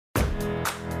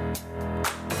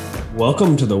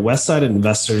Welcome to the Westside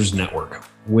Investors Network,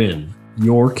 WIN,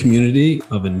 your community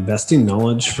of investing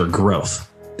knowledge for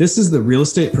growth. This is the Real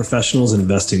Estate Professionals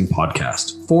Investing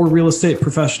Podcast for real estate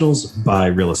professionals by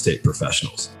real estate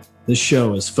professionals. This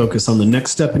show is focused on the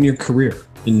next step in your career,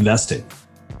 investing.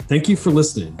 Thank you for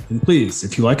listening, and please,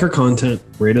 if you like our content,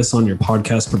 rate us on your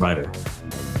podcast provider.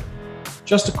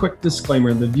 Just a quick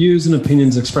disclaimer, the views and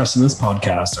opinions expressed in this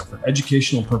podcast are for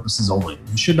educational purposes only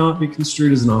and should not be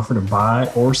construed as an offer to buy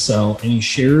or sell any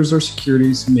shares or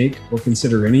securities, make or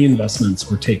consider any investments,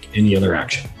 or take any other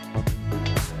action.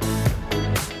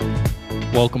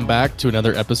 Welcome back to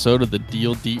another episode of the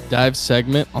Deal Deep Dive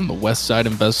segment on the Westside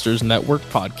Investors Network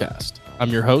podcast.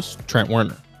 I'm your host, Trent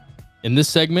Werner. In this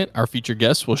segment, our featured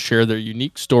guests will share their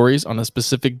unique stories on a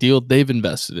specific deal they've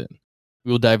invested in.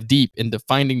 We will dive deep into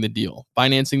finding the deal,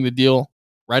 financing the deal,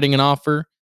 writing an offer,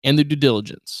 and the due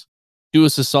diligence. Do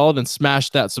us a solid and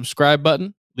smash that subscribe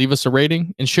button, leave us a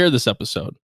rating, and share this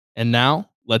episode. And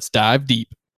now, let's dive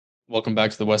deep. Welcome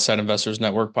back to the Westside Investors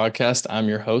Network podcast. I'm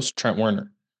your host, Trent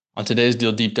Werner. On today's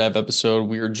Deal Deep Dive episode,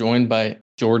 we are joined by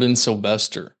Jordan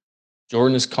Silvester.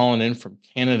 Jordan is calling in from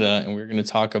Canada, and we're going to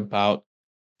talk about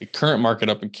the current market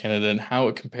up in Canada and how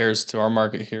it compares to our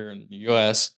market here in the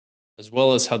US, as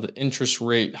well as how the interest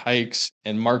rate hikes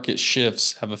and market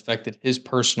shifts have affected his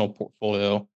personal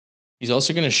portfolio. He's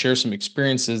also going to share some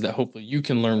experiences that hopefully you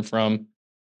can learn from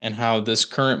and how this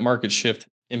current market shift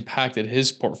impacted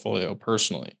his portfolio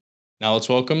personally. Now let's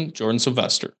welcome Jordan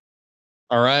Silvester.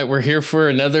 All right, we're here for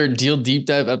another Deal Deep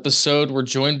Dive episode. We're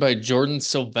joined by Jordan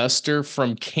Silvester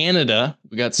from Canada.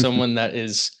 We got someone that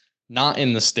is not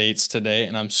in the States today,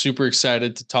 and I'm super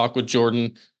excited to talk with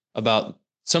Jordan about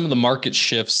some of the market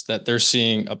shifts that they're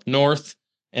seeing up north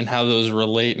and how those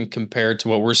relate and compare to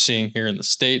what we're seeing here in the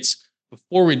States.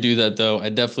 Before we do that, though, I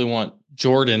definitely want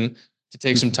Jordan to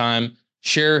take some time,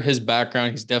 share his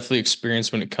background. He's definitely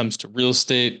experienced when it comes to real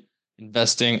estate,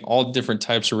 investing, all different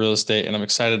types of real estate, and I'm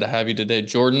excited to have you today.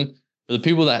 Jordan, for the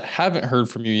people that haven't heard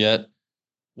from you yet,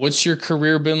 what's your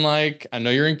career been like? I know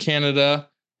you're in Canada,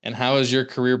 and how has your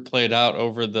career played out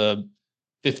over the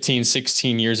 15,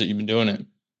 16 years that you've been doing it?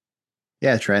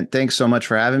 Yeah, Trent, thanks so much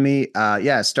for having me.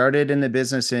 Started in the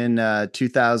business in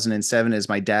 2007 as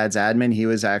my dad's admin. He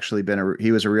was actually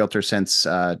he was a realtor since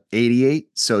 88.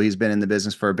 So he's been in the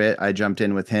business for a bit. I jumped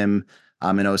in with him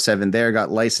in 07 there,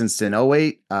 got licensed in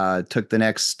 08, took the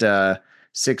next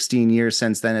 16 years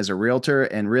since then as a realtor,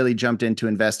 and really jumped into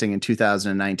investing in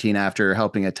 2019 after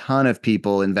helping a ton of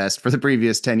people invest for the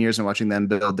previous 10 years and watching them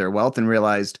build their wealth, and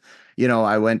realized,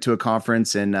 I went to a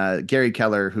conference, and Gary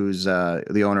Keller, who's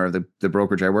the owner of the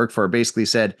brokerage I work for, basically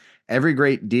said, every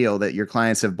great deal that your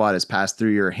clients have bought has passed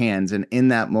through your hands. And in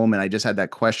that moment, I just had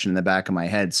that question in the back of my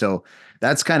head. So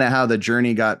that's kind of how the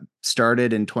journey got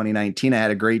started in 2019. I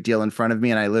had a great deal in front of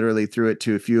me, and I literally threw it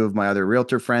to a few of my other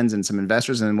realtor friends and some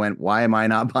investors and went, why am I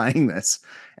not buying this?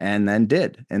 And then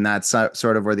did. And that's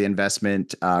sort of where the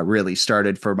investment really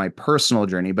started for my personal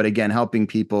journey. But again, helping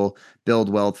people build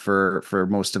wealth for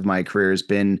most of my career has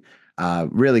been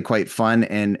really quite fun.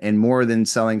 And more than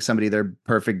selling somebody their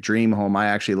perfect dream home, I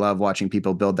actually love watching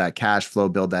people build that cash flow,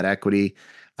 build that equity,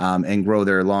 and grow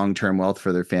their long-term wealth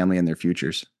for their family and their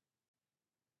futures.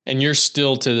 And you're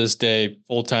still to this day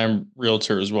full-time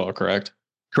realtor as well, correct?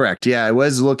 Correct. Yeah, I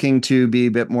was looking to be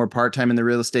a bit more part-time in the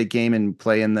real estate game and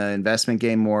play in the investment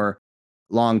game more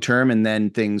long-term, and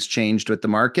then things changed with the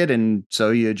market, and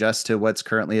so you adjust to what's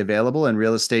currently available, and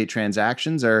real estate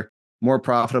transactions are more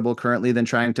profitable currently than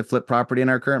trying to flip property in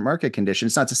our current market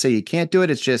conditions. It's not to say you can't do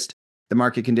it, it's just the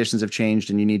market conditions have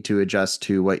changed and you need to adjust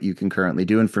to what you can currently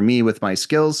do. And for me, with my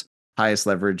skills, highest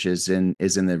leverage is in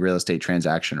the real estate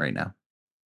transaction right now.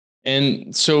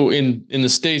 And so in the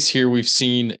States here, we've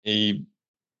seen a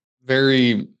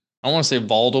very, I don't want to say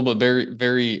volatile, but very,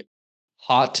 very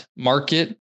hot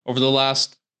market over the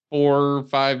last 4 or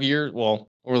 5 years.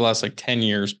 Well, over the last 10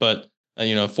 years, but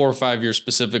 4 or 5 years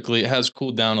specifically, it has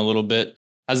cooled down a little bit.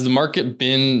 Has the market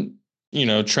been,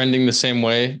 trending the same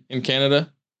way in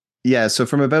Canada? Yeah. So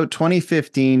from about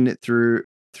 2015 through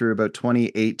about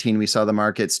 2018, we saw the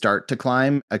market start to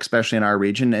climb, especially in our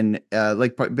region, and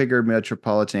bigger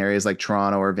metropolitan areas like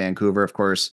Toronto or Vancouver. Of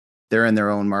course, they're in their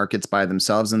own markets by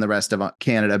themselves, and the rest of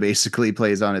Canada basically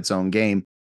plays on its own game.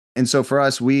 And so for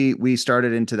us, we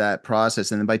started into that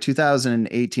process, and then by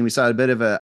 2018, we saw a bit of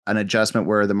an adjustment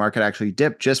where the market actually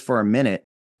dipped just for a minute,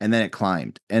 and then it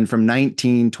climbed. And from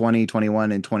 19, 20,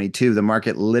 21, and 22, the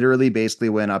market literally basically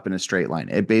went up in a straight line.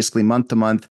 It basically month to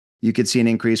month, you could see an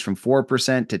increase from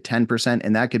 4% to 10%,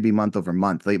 and that could be month over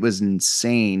month. It was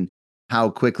insane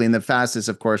how quickly, and the fastest,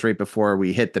 of course, right before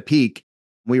we hit the peak,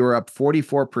 We were up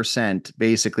 44%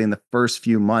 basically in the first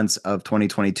few months of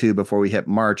 2022 before we hit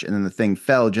March. And then the thing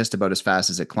fell just about as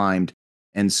fast as it climbed.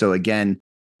 And so again,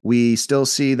 we still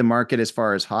see the market as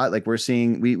far as hot. Like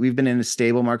we've been in a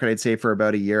stable market, I'd say, for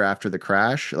about a year after the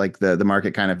crash. Like the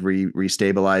market kind of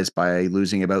restabilized by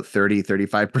losing about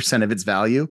 35% of its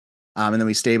value. And then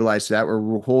we stabilized to that.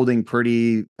 We're holding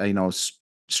pretty,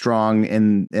 strong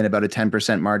in about a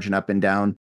 10% margin up and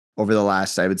down over the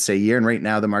last, I would say, year. And right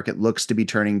now the market looks to be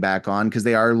turning back on because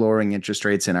they are lowering interest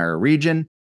rates in our region,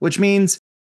 which means,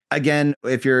 again,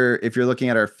 if you're looking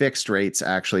at our fixed rates,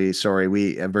 actually, sorry,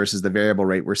 we versus the variable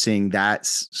rate, we're seeing that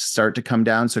start to come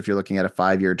down. So if you're looking at a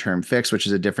 5-year term fix, which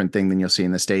is a different thing than you'll see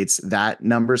in the States, that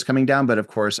number's coming down. But of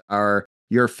course,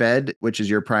 your Fed, which is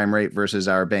your prime rate, versus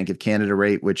our Bank of Canada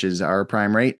rate, which is our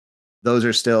prime rate, those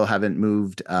are still haven't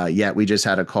moved yet. We just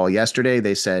had a call yesterday.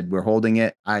 They said we're holding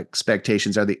it.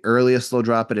 Expectations are the earliest they'll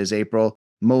drop it is April.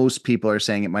 Most people are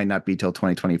saying it might not be till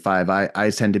 2025. I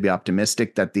tend to be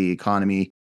optimistic that the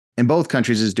economy in both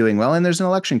countries is doing well, and there's an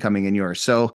election coming in yours.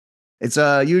 So it's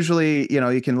usually,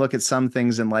 you can look at some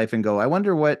things in life and go, I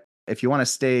wonder what, if you want to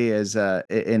stay as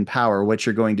in power, what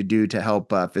you're going to do to help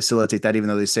facilitate that, even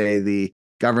though they say the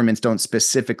governments don't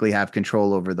specifically have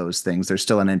control over those things. They're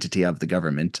still an entity of the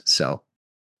government. So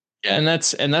yeah, and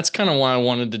that's kind of why I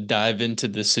wanted to dive into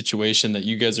this situation that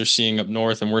you guys are seeing up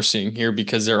north and we're seeing here,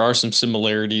 because there are some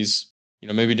similarities,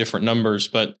 maybe different numbers,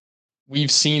 but we've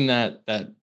seen that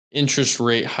interest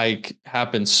rate hike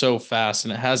happen so fast,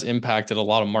 and it has impacted a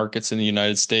lot of markets in the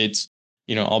United States,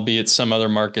 albeit some other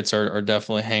markets are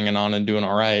definitely hanging on and doing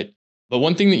all right. But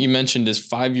one thing that you mentioned is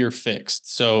 5-year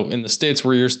fixed. So in the States,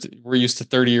 we're used to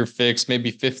 30-year fixed,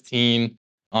 maybe 15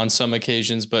 on some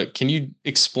occasions. But can you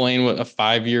explain what a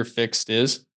 5-year fixed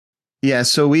is? yeah,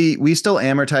 so we still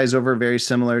amortize over very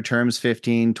similar terms,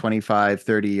 15, 25,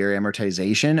 30-year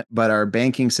amortization, but our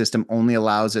banking system only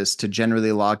allows us to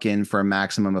generally lock in for a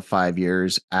maximum of 5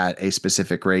 years at a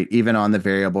specific rate, even on the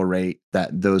variable rate.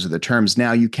 That those are the terms.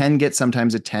 Now you can get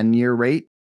sometimes a 10-year rate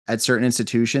at certain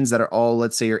institutions that are all,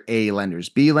 let's say, your A lenders.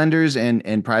 B lenders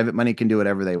and private money can do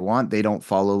whatever they want. They don't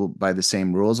follow by the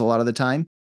same rules a lot of the time.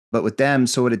 But with them,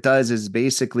 so what it does is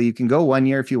basically you can go 1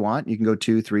 year if you want. You can go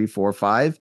 2, 3, 4,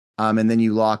 5. And then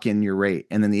you lock in your rate.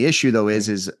 And then the issue though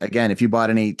is again, if you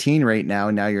bought an 18 rate now,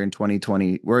 and now you're in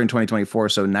 2020, we're in 2024,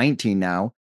 so 19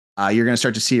 now, you're going to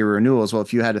start to see your renewals. Well,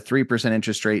 if you had a 3%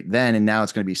 interest rate then, and now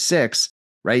it's going to be 6,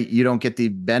 right? You don't get the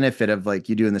benefit of like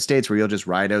you do in the States where you'll just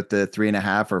ride out the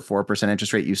 3.5 or 4%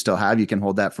 interest rate you still have. You can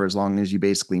hold that for as long as you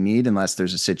basically need, unless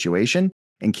there's a situation.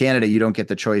 In Canada, you don't get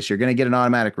the choice. You're going to get an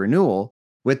automatic renewal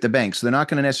with the bank. So they're not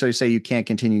going to necessarily say you can't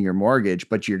continue your mortgage,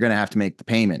 but you're going to have to make the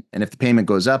payment. And if the payment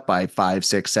goes up by 5,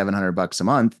 6, $700 a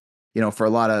month, for a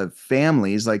lot of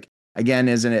families, like again,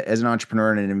 as an entrepreneur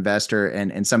and an investor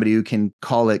and somebody who can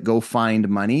call it go find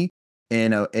money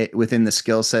within the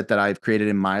skill set that I've created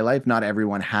in my life, not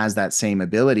everyone has that same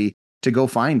ability to go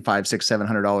find 5, 6,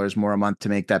 $700 more a month to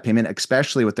make that payment,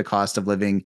 especially with the cost of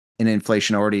living and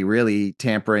inflation already really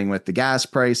tampering with the gas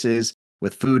prices,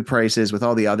 with food prices, with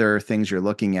all the other things you're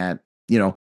looking at,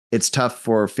 it's tough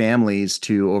for families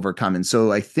to overcome. And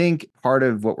so I think part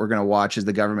of what we're going to watch is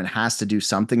the government has to do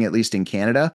something, at least in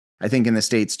Canada. I think in the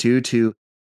States too,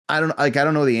 I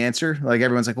don't know the answer. Like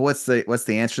everyone's like, well, what's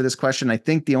the answer to this question? I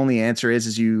think the only answer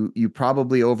is you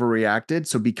probably overreacted.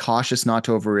 So be cautious not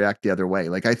to overreact the other way.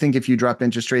 Like I think if you drop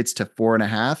interest rates to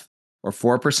 4.5 or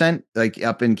 4%, like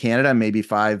up in Canada, maybe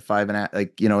 5.5,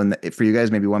 like, for you guys,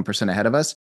 maybe 1% ahead of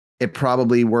us, it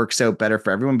probably works out better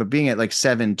for everyone. But being at like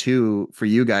 7.2 for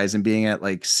you guys and being at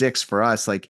like 6 for us,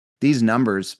 like these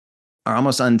numbers are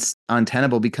almost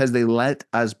untenable because they let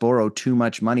us borrow too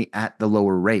much money at the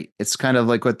lower rate. It's kind of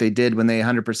like what they did when they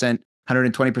 100%,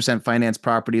 120% finance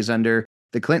properties under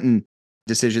the Clinton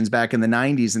decisions back in the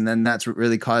 90s. And then that's what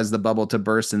really caused the bubble to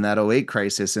burst in that '08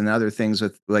 crisis and other things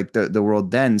with like the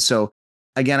world then. So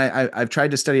again, I've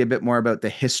tried to study a bit more about the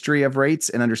history of rates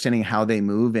and understanding how they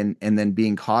move and then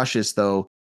being cautious, though.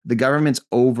 The governments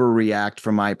overreact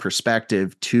from my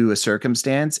perspective to a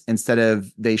circumstance instead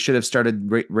of they should have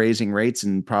started raising rates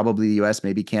in probably the US,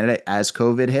 maybe Canada as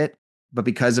COVID hit. But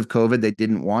because of COVID, they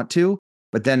didn't want to.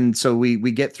 But then so we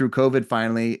get through COVID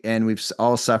finally, and we've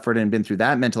all suffered and been through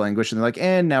that mental anguish. And they're like,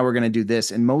 and now we're going to do this.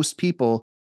 And most people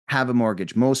have a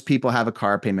mortgage. Most people have a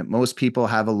car payment. Most people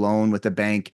have a loan with a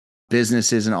bank.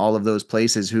 Businesses and all of those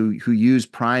places who use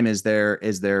prime as their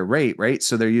rate, right?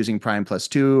 So they're using prime plus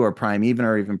 2 or prime even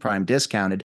or even prime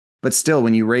discounted. But still,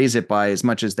 when you raise it by as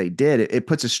much as they did, it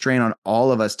puts a strain on all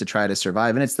of us to try to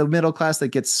survive. And it's the middle class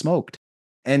that gets smoked.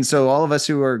 And so all of us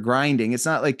who are grinding, it's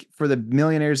not like for the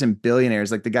millionaires and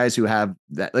billionaires, like the guys who have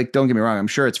that, like, don't get me wrong, I'm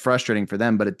sure it's frustrating for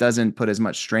them, but it doesn't put as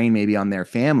much strain maybe on their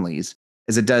families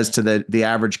as it does to the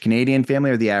average Canadian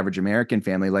family or the average American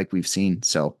family, like we've seen.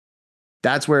 So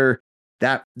that's where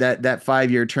that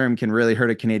 5-year term can really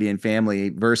hurt a Canadian family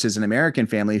versus an American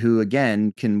family who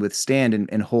again can withstand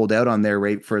and hold out on their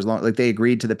rate for as long, like they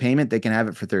agreed to the payment, they can have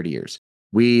it for 30 years.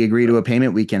 We agree to a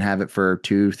payment, we can have it for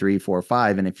 2, 3, 4,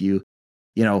 5. And if you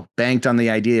banked on the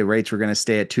idea rates were going to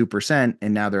stay at 2%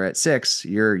 and now they're at 6,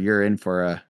 you're in for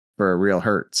a real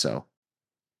hurt. So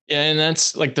Yeah, and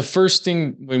that's like the first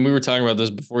thing when we were talking about this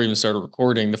before we even started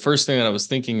recording. The first thing that I was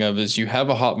thinking of is you have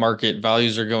a hot market,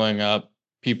 values are going up,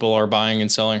 people are buying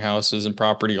and selling houses and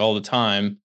property all the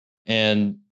time.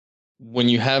 And when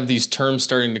you have these terms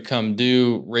starting to come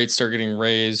due, rates start getting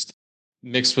raised,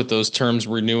 mixed with those terms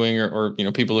renewing or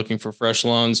people looking for fresh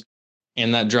loans,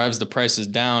 and that drives the prices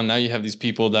down. Now you have these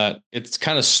people that it's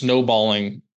kind of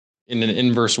snowballing in an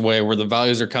inverse way where the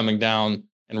values are coming down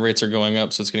and rates are going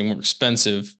up, so it's getting more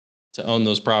expensive to own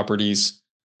those properties,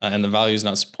 and the value is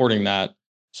not supporting that.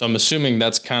 So I'm assuming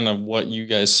that's kind of what you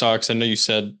guys saw, because I know you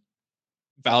said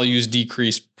values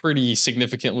decreased pretty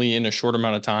significantly in a short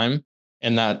amount of time,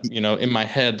 and that in my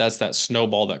head that's that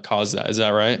snowball that caused that. Is that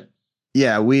right?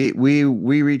 yeah, we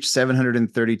reached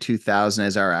 732,000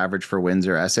 as our average for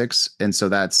Windsor, Essex, and so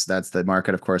that's the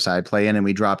market, of course, I play in, and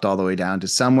we dropped all the way down to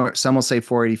somewhere. Some will say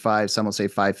 485, some will say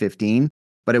 515,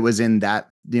 but it was in that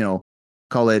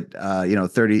call it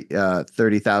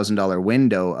 $30,000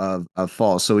 window of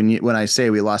fall. So when I say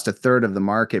we lost a third of the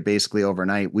market basically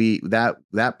overnight,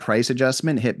 that price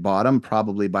adjustment hit bottom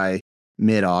probably by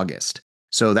mid-August.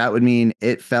 So that would mean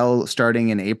it fell starting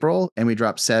in April and we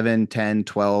dropped 7, 10,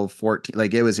 12, 14.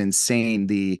 Like it was insane,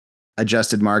 the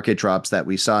adjusted market drops that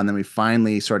we saw. And then we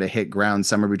finally sort of hit ground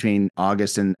somewhere between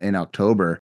August and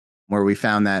October, where we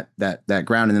found that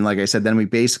ground. And then, like I said, then we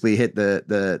basically hit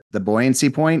the buoyancy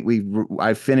point.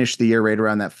 I finished the year right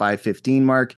around that 515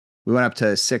 mark. We went up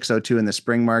to 602 in the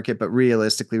spring market, but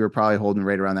realistically, we're probably holding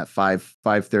right around that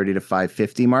 530 to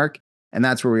 550 mark. And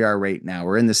that's where we are right now.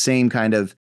 We're in the same kind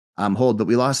of hold, but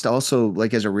we lost also,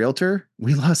 like as a realtor,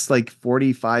 we lost like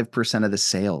 45% of the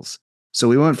sales. So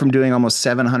we went from doing almost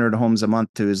 700 homes a month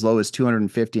to as low as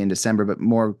 250 in December, but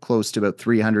more close to about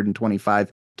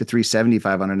 325 to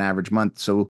 375 on an average month.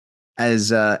 So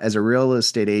as a real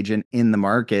estate agent in the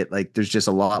market, like there's just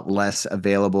a lot less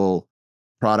available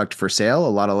product for sale, a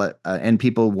lot of and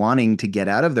people wanting to get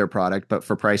out of their product, but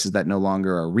for prices that no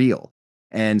longer are real.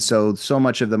 And so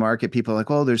much of the market, people are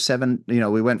like, oh, there's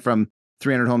we went from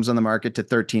 300 homes on the market to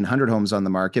 1,300 homes on the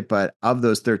market. But of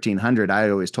those 1,300, I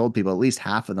always told people at least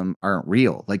half of them aren't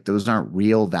real. Like those aren't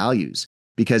real values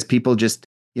because people just,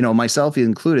 myself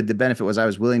included, the benefit was I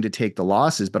was willing to take the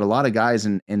losses. But a lot of guys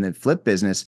in the flip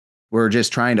business were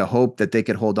just trying to hope that they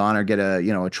could hold on or get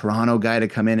a Toronto guy to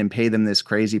come in and pay them this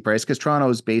crazy price, because Toronto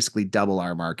is basically double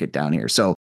our market down here.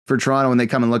 So for Toronto, when they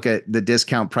come and look at the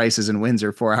discount prices in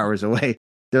Windsor 4 hours away,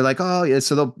 they're like, oh yeah.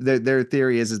 So their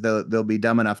theory is they'll be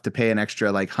dumb enough to pay an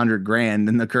extra like 100 grand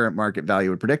than the current market value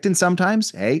would predict. And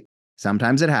sometimes it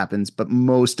happens, but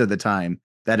most of the time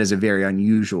that is a very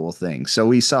unusual thing. So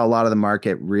we saw a lot of the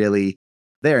market really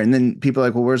there. And then people are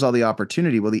like, well, where's all the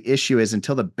opportunity? Well, the issue is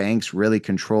until the banks really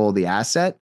control the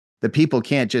asset, the people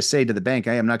can't just say to the bank,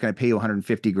 hey, I'm not going to pay you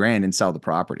 150 grand and sell the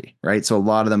property, right? So a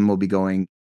lot of them will be going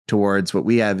towards what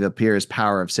we have up here as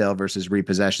power of sale versus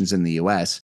repossessions in the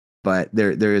US. But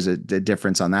there is a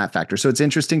difference on that factor. So it's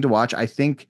interesting to watch. I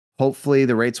think hopefully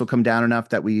the rates will come down enough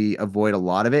that we avoid a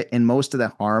lot of it. And most of the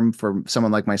harm for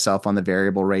someone like myself on the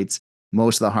variable rates,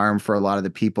 most of the harm for a lot of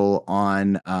the people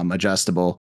on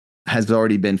adjustable has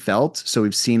already been felt. So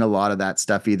we've seen a lot of that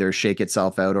stuff either shake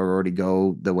itself out or already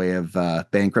go the way of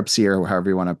bankruptcy or however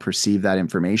you want to perceive that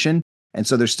information. And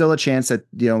so there's still a chance that,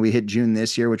 we hit June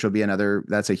this year, which will be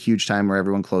that's a huge time where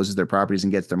everyone closes their properties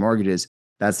and gets their mortgages.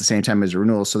 That's the same time as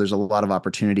renewal. So there's a lot of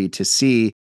opportunity to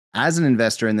see as an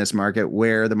investor in this market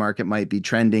where the market might be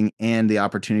trending and the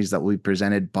opportunities that will be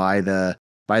presented by the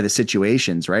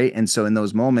situations, right? And so in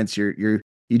those moments, you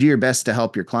do your best to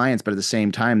help your clients, but at the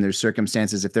same time, there's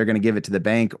circumstances if they're going to give it to the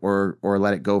bank or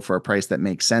let it go for a price that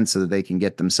makes sense so that they can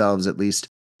get themselves at least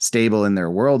stable in their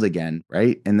world again,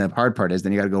 right? And the hard part is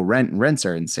then you got to go rent, and rents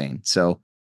are insane. So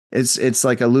it's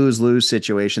like a lose-lose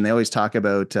situation. They always talk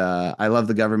about, I love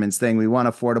the government's thing. We want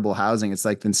affordable housing. It's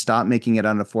like, then stop making it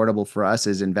unaffordable for us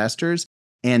as investors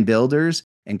and builders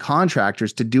and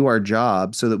contractors to do our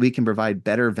job so that we can provide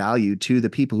better value to the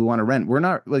people who want to rent. We're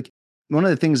not like, one of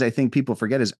the things I think people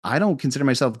forget is I don't consider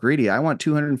myself greedy. I want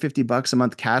 $250 a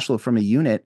month cash flow from a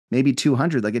unit, maybe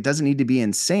 200. Like it doesn't need to be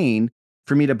insane,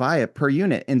 for me to buy it per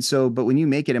unit. And so, but when you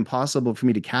make it impossible for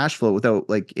me to cash flow without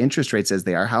like interest rates as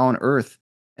they are, how on earth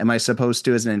am I supposed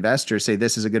to, as an investor, say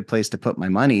this is a good place to put my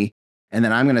money? And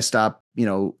then I'm going to stop.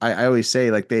 I always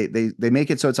say like they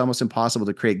make it so it's almost impossible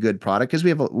to create good product because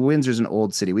Windsor's an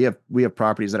old city. We have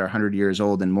properties that are 100 years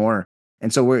old and more.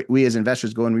 And so we as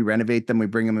investors go and we renovate them. We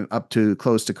bring them up to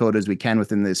close to code as we can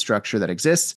within the structure that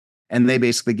exists. And they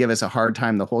basically give us a hard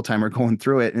time the whole time we're going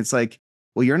through it. And it's like,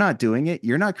 well, you're not doing it.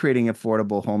 You're not creating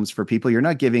affordable homes for people. You're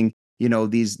not giving,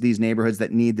 these neighborhoods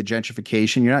that need the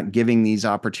gentrification. You're not giving these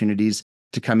opportunities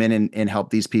to come in and help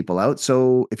these people out.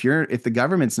 So if the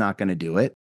government's not going to do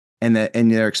it and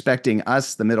they're expecting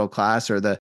us, the middle class or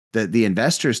the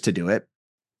investors to do it,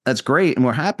 that's great. And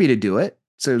we're happy to do it.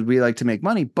 So we like to make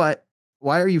money, but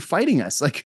why are you fighting us?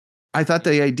 Like, I thought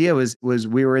the idea was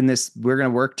we're going to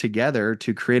work together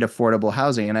to create affordable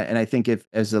housing. And I think if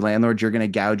as the landlord, you're going to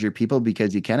gouge your people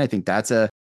because you can, I think that's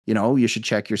you should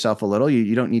check yourself a little.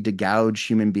 You don't need to gouge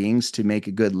human beings to make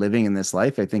a good living in this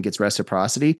life. I think it's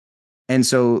reciprocity. And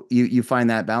so you find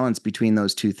that balance between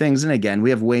those two things. And again, we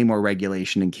have way more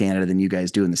regulation in Canada than you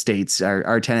guys do in the States.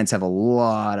 Our tenants have a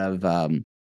lot of,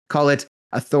 call it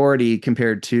authority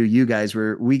compared to you guys,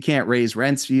 where we can't raise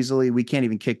rents easily. We can't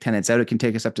even kick tenants out. It can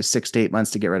take us up to 6 to 8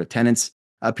 months to get rid of tenants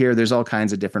up here. There's all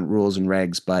kinds of different rules and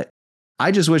regs, but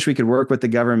I just wish we could work with the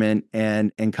government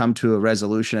and come to a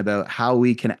resolution about how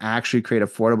we can actually create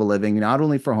affordable living, not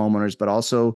only for homeowners, but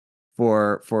also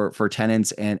for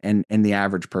tenants and the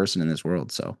average person in this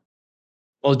world. So.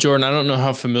 Well, Jordan, I don't know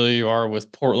how familiar you are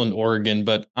with Portland, Oregon,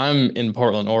 but I'm in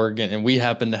Portland, Oregon, and we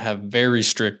happen to have very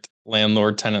strict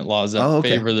landlord tenant laws that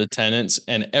favor the tenants.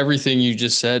 And everything you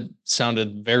just said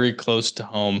sounded very close to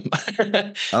home.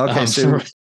 Okay, so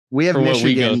we have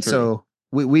Michigan, so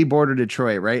we border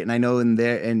Detroit, right? And I know in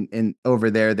there and over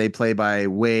there they play by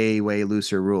way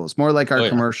looser rules, more like our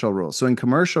commercial rules. So in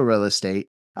commercial real estate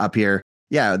up here,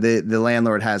 yeah, the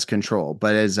landlord has control,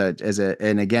 but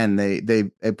and again, they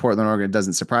at Portland, Oregon, it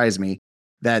doesn't surprise me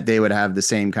that they would have the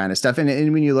same kind of stuff.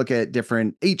 And when you look at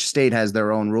each state has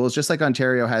their own rules, just like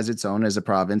Ontario has its own as a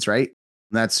province, right?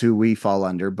 That's who we fall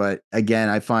under. But again,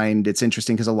 I find it's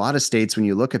interesting because a lot of states, when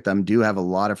you look at them, do have a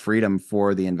lot of freedom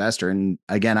for the investor. And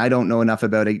again, I don't know enough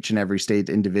about each and every state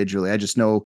individually. I just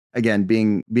know, again,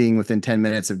 being within 10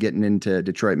 minutes of getting into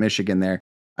Detroit, Michigan there,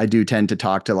 I do tend to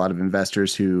talk to a lot of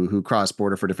investors who cross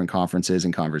border for different conferences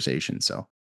and conversations. So,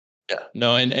 yeah,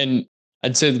 no, and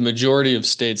I'd say the majority of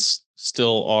states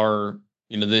still are,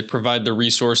 they provide the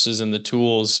resources and the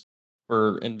tools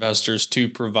for investors to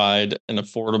provide an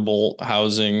affordable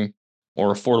housing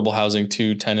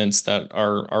to tenants that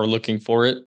are looking for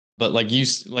it. But like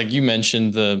you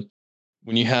mentioned,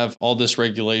 when you have all this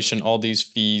regulation, all these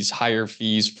fees, higher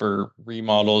fees for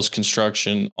remodels,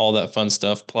 construction, all that fun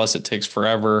stuff, plus it takes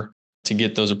forever to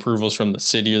get those approvals from the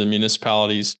city or the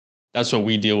municipalities. That's what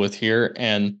we deal with here.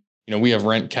 And, we have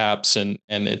rent caps and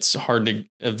it's hard to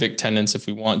evict tenants if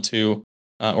we want to,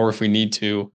 or if we need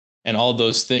to. And all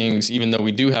those things, even though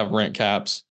we do have rent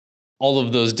caps, all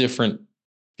of those different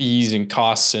fees and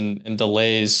costs and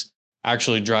delays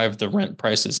actually drive the rent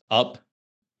prices up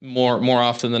more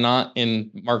often than not in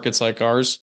markets like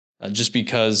ours, just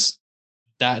because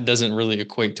that doesn't really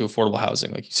equate to affordable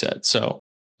housing, like you said. So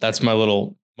that's my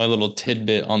little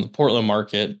tidbit on the Portland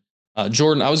market.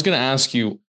 Jordan, I was going to ask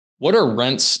you, what are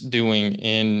rents doing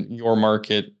in your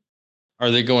market?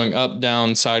 Are they going up,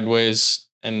 down, sideways?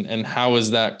 And how is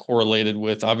that correlated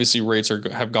with, obviously rates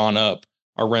have gone up.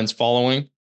 Are rents following?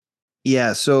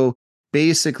 Yeah. So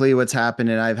basically what's happened,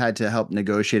 and I've had to help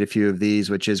negotiate a few of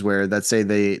these, which is where, let's say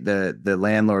the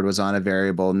landlord was on a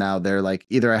variable. Now they're like,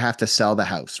 either I have to sell the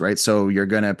house, right? So you're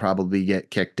going to probably get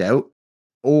kicked out,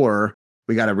 or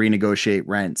we got to renegotiate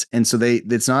rents. And so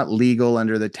it's not legal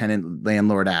under the Tenant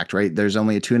Landlord Act, right? There's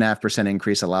only a 2.5%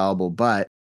 increase allowable, but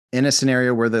in a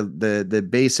scenario where the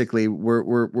basically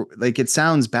we're like, it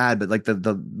sounds bad, but like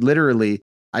the literally,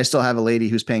 I still have a lady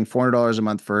who's paying $400 a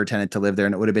month for her tenant to live there,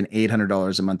 and it would have been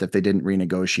 $800 a month if they didn't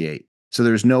renegotiate. So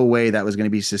there's no way that was going to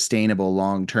be sustainable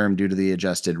long term due to the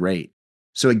adjusted rate.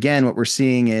 So again, what we're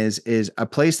seeing is a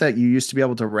place that you used to be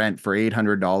able to rent for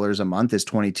 $800 a month is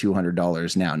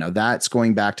 $2,200 now. Now that's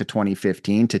going back to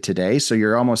 2015 to today. So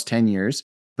you're almost 10 years,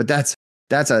 but that's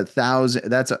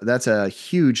a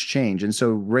huge change. And so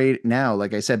right now,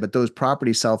 like I said, but those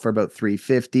properties sell for about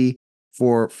 $350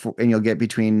 and you'll get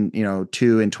between,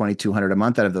 $2,000 and $2,200 a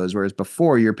month out of those. Whereas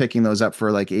before you're picking those up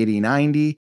for like $80,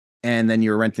 $90, and then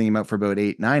you're renting them out for about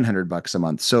 $800-900 a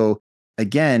month. So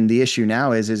again, the issue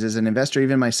now is as an investor,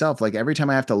 even myself, like every time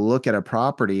I have to look at a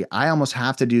property, I almost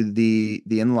have to do the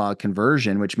in-law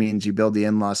conversion, which means you build the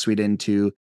in-law suite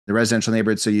into the residential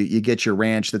neighborhood. So you get your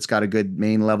ranch that's got a good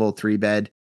main level 3-bed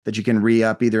that you can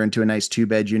re-up either into a nice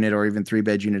 2-bed unit or even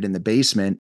 3-bed unit in the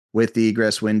basement with the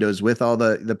egress windows, with all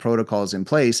the protocols in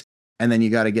place. And then you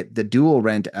got to get the dual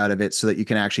rent out of it so that you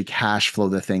can actually cash flow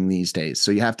the thing these days.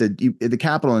 So you have to, the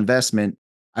capital investment,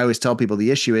 I always tell people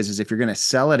the issue is if you're going to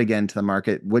sell it again to the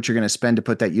market, what you're going to spend to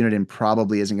put that unit in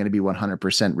probably isn't going to be 100%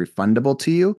 refundable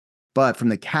to you. But from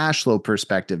the cash flow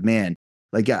perspective, man,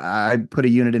 like I put a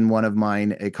unit in one of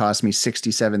mine, it cost me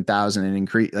 $67,000 and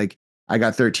increase, like I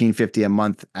got $1,350 a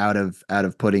month out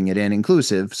of putting it in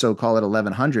inclusive. So call it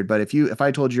 $1,100. But if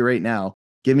I told you right now,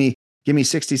 give me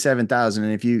 67,000,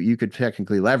 and if you could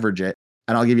technically leverage it,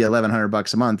 and I'll give you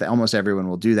 $1,100 a month, almost everyone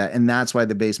will do that. And that's why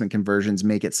the basement conversions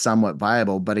make it somewhat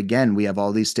viable. But again, we have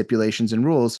all these stipulations and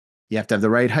rules. You have to have the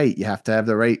right height. You have to have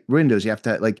the right windows. You have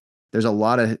to there's a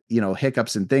lot of,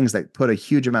 hiccups and things that put a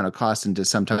huge amount of cost into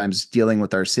sometimes dealing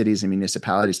with our cities and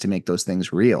municipalities to make those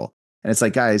things real. And it's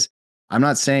like, guys, I'm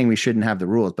not saying we shouldn't have the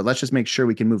rules, but let's just make sure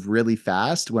we can move really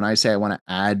fast. When I say I want to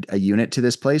add a unit to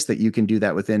this place, that you can do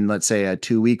that within, let's say, a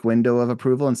 2-week window of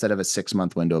approval instead of a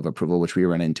 6-month window of approval, which we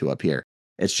run into up here.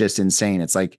 It's just insane.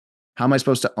 It's like, how am I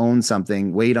supposed to own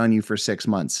something, wait on you for 6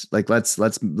 months? Like, let's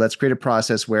create a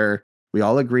process where we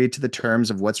all agree to the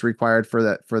terms of what's required for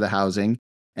the housing.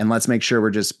 And let's make sure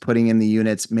we're just putting in the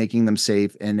units, making them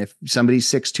safe. And if somebody's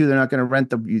 6'2", they're not going to rent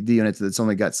the units that's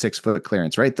only got 6-foot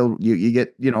clearance, right? You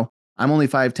get, I'm only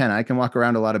 5'10". I can walk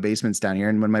around a lot of basements down here.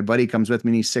 And when my buddy comes with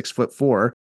me, he's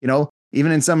 6'4",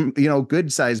 even in some,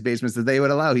 good sized basements that they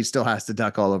would allow, he still has to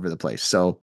duck all over the place.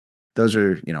 So those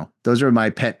are my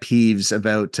pet peeves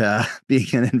about being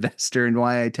an investor and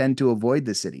why I tend to avoid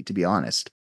the city, to be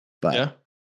honest. But yeah.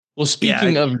 Well,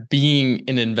 speaking of being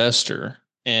an investor,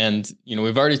 and,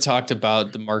 we've already talked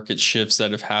about the market shifts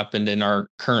that have happened and are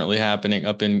currently happening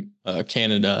up in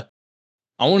Canada.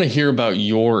 I want to hear about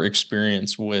your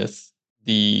experience with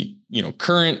the,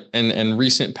 current and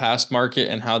recent past market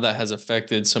and how that has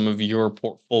affected some of your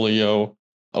portfolio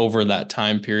over that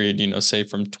time period, say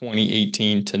from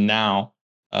 2018 to now.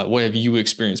 What have you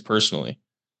experienced personally?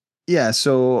 Yeah.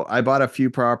 So I bought a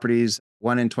few properties,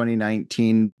 one in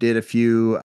 2019, did a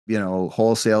few,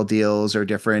 wholesale deals or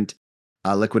different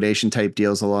liquidation type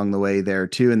deals along the way there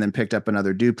too, and then picked up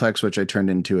another duplex, which I turned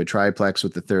into a triplex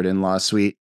with the third in-law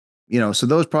suite. So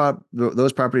those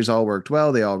properties all worked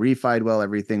well. They all refied well.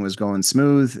 Everything was going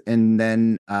smooth. And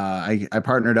then I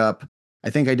partnered up. I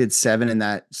think I did 7 in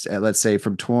that, let's say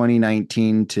from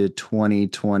 2019 to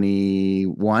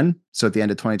 2021. So at the end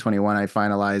of 2021, I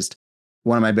finalized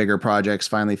one of my bigger projects,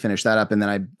 finally finished that up. And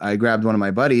then I grabbed one of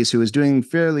my buddies who was doing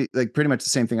fairly, pretty much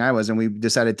the same thing I was. And we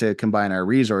decided to combine our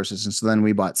resources. And so then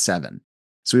we bought 7.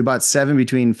 So we bought 7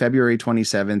 between February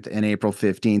 27th and April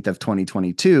 15th of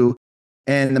 2022.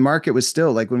 And the market was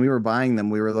still, when we were buying them,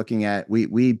 we were looking at,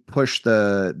 we pushed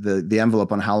the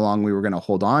envelope on how long we were going to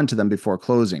hold on to them before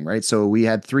closing, right? So we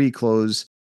had 3 close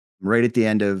right at the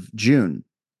end of June.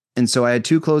 And so I had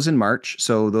 2 close in March.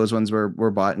 So those ones were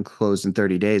bought and closed in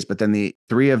 30 days. But then the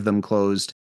 3 of them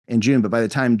closed in June. But by the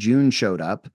time June showed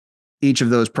up, each of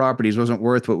those properties wasn't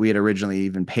worth what we had originally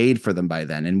even paid for them by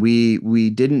then. And we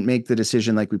didn't make the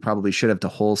decision like we probably should have to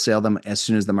wholesale them as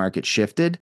soon as the market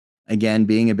shifted. Again,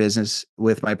 being a business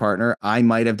with my partner, I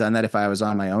might have done that if I was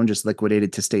on my own, just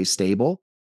liquidated to stay stable.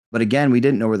 But again, we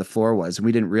didn't know where the floor was. And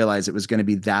we didn't realize it was going to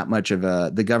be that much of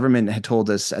the government had told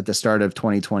us at the start of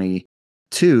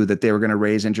 2022 that they were going to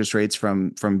raise interest rates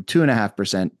from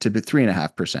 2.5% to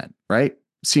 3.5%, right?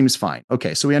 Seems fine.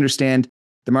 Okay. So we understand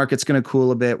the market's going to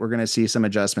cool a bit. We're going to see some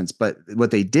adjustments. But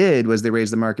what they did was they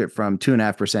raised the market from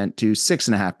 2.5% to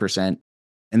 6.5%.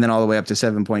 And then all the way up to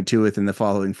 7.2 within the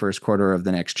following first quarter of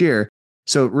the next year.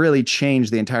 So it really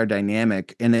changed the entire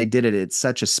dynamic. And they did it at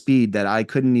such a speed that I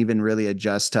couldn't even really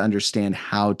adjust to understand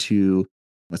how to,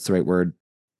 what's the right word?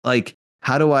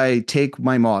 How do I take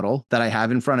my model that I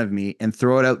have in front of me and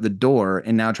throw it out the door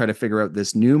and now try to figure out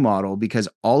this new model? Because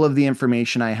all of the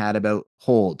information I had about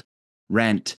hold,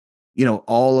 rent,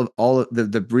 all of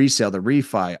the resale, the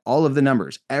refi, all of the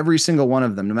numbers, every single one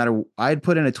of them, no matter, I'd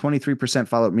put in a 23%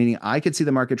 follow-up, meaning I could see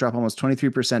the market drop almost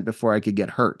 23% before I could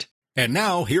get hurt. And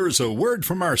now here's a word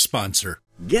from our sponsor.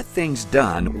 Get things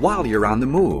done while you're on the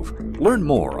move. Learn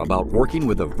more about working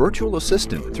with a virtual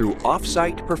assistant through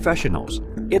Offsite Professionals.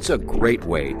 It's a great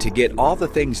way to get all the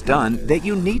things done that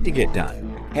you need to get done.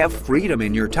 Have freedom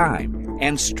in your time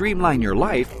and streamline your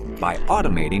life by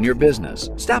automating your business.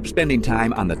 Stop spending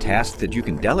time on the tasks that you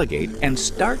can delegate and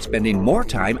start spending more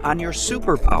time on your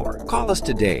superpower. Call us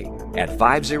today at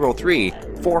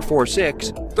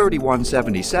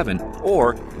 503-446-3177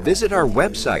 or visit our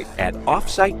website at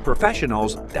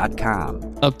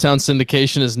offsiteprofessionals.com. Uptown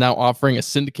Syndication is now offering a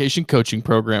syndication coaching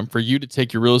program for you to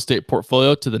take your real estate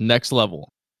portfolio to the next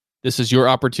level. This is your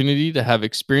opportunity to have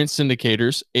experienced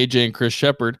syndicators, AJ and Chris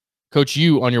Shepard, coach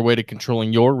you on your way to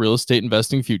controlling your real estate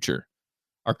investing future.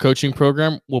 Our coaching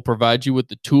program will provide you with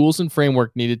the tools and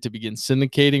framework needed to begin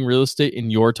syndicating real estate in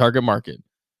your target market.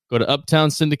 Go to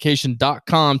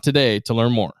uptownsyndication.com today to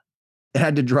learn more. It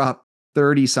had to drop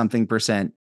 30 something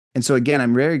percent. And so again,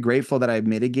 I'm very grateful that I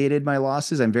mitigated my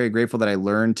losses. I'm very grateful that I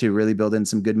learned to really build in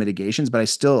some good mitigations, but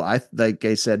like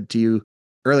I said to you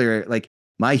earlier, like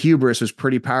my hubris was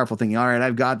pretty powerful, thinking, all right,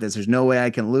 I've got this. There's no way I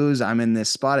can lose. I'm in this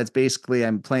spot. It's basically,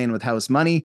 I'm playing with house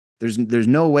money. There's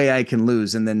no way I can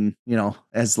lose. And then,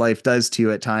 as life does to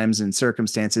you at times and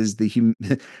circumstances,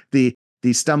 the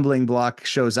stumbling block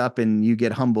shows up and you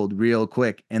get humbled real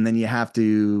quick. And then you have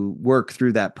to work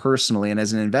through that personally. And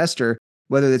as an investor,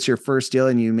 whether it's your first deal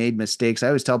and you made mistakes, I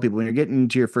always tell people when you're getting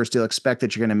into your first deal, expect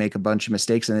that you're going to make a bunch of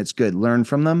mistakes, and it's good. Learn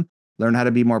from them, learn how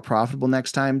to be more profitable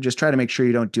next time. Just try to make sure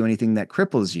you don't do anything that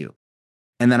cripples you.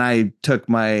 And then I took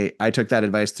that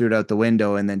advice, threw it out the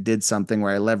window, and then did something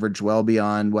where I leveraged well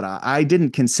beyond what I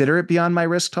didn't consider it beyond my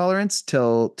risk tolerance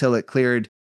till it cleared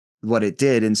what it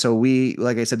did. And so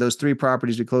like I said, those 3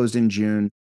 properties we closed in June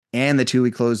and the 2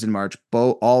 we closed in March,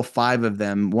 all 5 of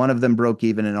them, one of them broke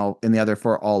even and the other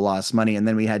 4 all lost money. And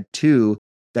then we had 2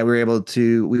 that we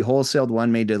wholesaled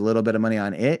one, made a little bit of money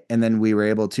on it. And then we were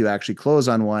able to actually close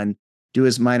on one, do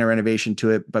a minor renovation to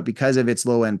it. But because of its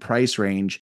low end price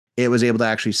range, it was able to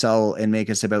actually sell and make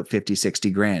us about 50, 60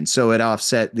 grand. So it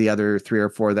offset the other 3 or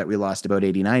 4 that we lost about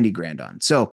 80, 90 grand on.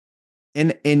 So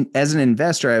as an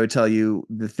investor, I would tell you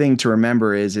the thing to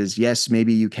remember is yes,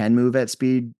 maybe you can move at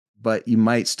speed, but you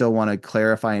might still want to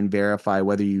clarify and verify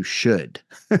whether you should.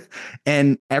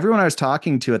 And everyone I was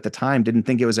talking to at the time didn't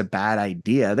think it was a bad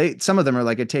idea. Some of them are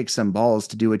like, it takes some balls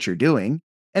to do what you're doing.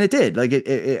 And it did. Like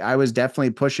I was definitely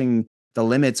pushing the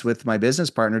limits with my business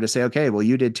partner to say, okay, well,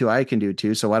 you did 2, I can do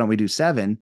 2. So why don't we do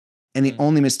 7? And the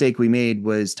only mistake we made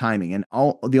was timing. And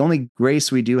the only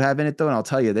grace we do have in it, though, and I'll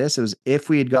tell you this, is if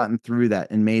we had gotten through that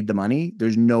and made the money,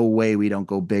 there's no way we don't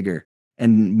go bigger.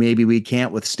 And maybe we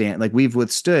can't withstand, like we've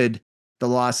withstood the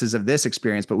losses of this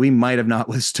experience, but we might have not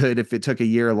withstood if it took a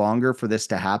year longer for this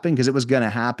to happen, because it was going to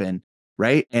happen.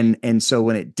 Right. And so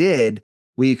when it did,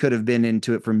 we could have been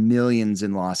into it for millions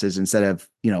in losses instead of,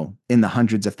 in the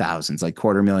hundreds of thousands, like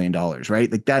 $250,000,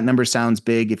 right? Like that number sounds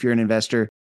big. If you're an investor,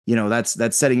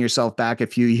 that's setting yourself back a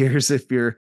few years. If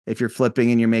you're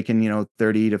flipping and you're making,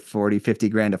 30 to 40, 50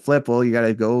 grand a flip, well, you got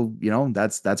to go,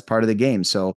 that's part of the game.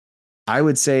 So I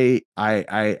would say,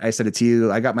 I said it to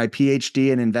you, I got my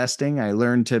PhD in investing. I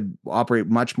learned to operate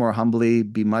much more humbly,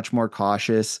 be much more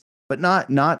cautious, but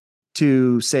not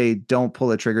to say, don't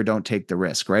pull a trigger, don't take the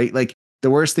risk, right? Like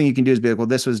the worst thing you can do is be like, well,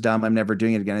 this was dumb, I'm never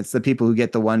doing it again. It's the people who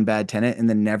get the one bad tenant and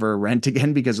then never rent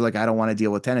again because they're like, I don't want to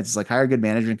deal with tenants. It's like, hire a good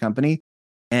management company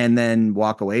and then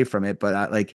walk away from it. But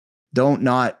don't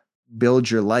not build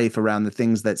your life around the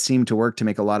things that seem to work to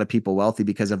make a lot of people wealthy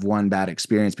because of one bad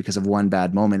experience, because of one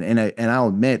bad moment. And I'll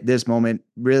admit, this moment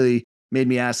really made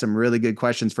me ask some really good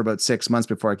questions for about 6 months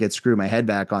before I could screw my head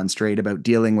back on straight about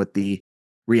dealing with the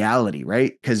reality,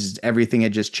 right? Because everything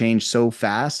had just changed so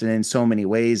fast, and in so many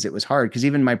ways it was hard. Because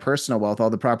even my personal wealth, all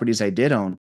the properties I did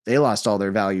own, they lost all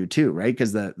their value too, right?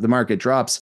 Because the market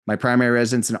drops. My primary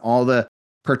residence and all the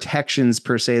protections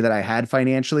per se that I had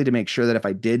financially to make sure that if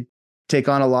I did take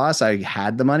on a loss, I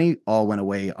had the money, all went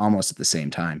away almost at the same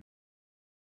time.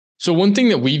 So one thing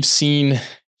that we've seen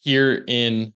here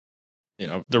in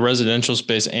the residential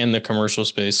space and the commercial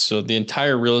space, so the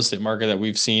entire real estate market that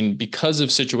we've seen, because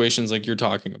of situations like you're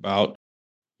talking about,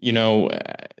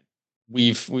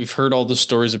 we've heard all the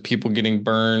stories of people getting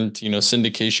burned,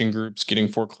 syndication groups getting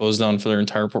foreclosed on for their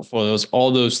entire portfolios,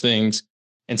 all those things.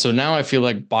 And so now I feel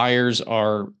like buyers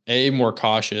are more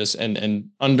cautious and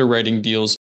underwriting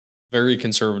deals very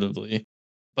conservatively,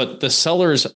 but the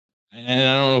sellers, and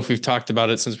I don't know if we've talked about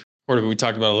it since we recorded, but we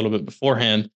talked about it a little bit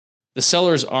beforehand. The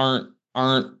sellers aren't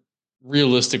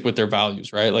realistic with their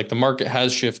values, right? Like the market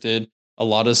has shifted. A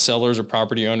lot of sellers or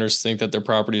property owners think that their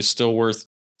property is still worth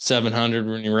 700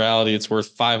 when in reality it's worth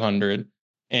 500.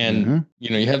 And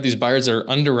you have these buyers that are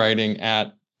underwriting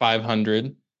at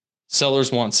 500. Sellers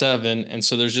want 7, and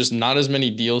so there's just not as many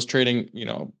deals trading.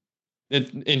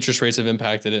 Interest rates have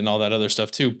impacted it and all that other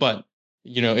stuff too. But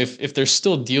if there's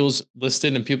still deals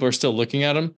listed and people are still looking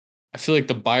at them, I feel like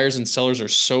the buyers and sellers are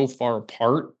so far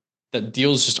apart that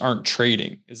deals just aren't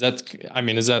trading. Is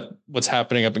that what's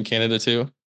happening up in Canada too?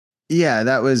 Yeah,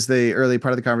 that was the early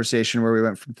part of the conversation where we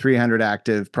went from 300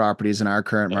 active properties in our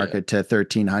current market to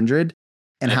 1,300.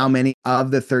 and how many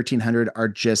of the 1,300 are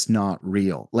just not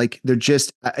real. Like they're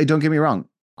just, don't get me wrong.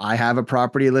 I have a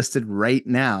property listed right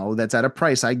now that's at a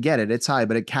price. I get it. It's high,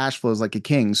 but it cash flows like a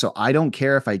king. So I don't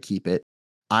care if I keep it.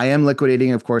 I am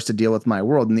liquidating, of course, to deal with my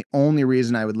world. And the only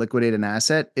reason I would liquidate an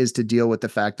asset is to deal with the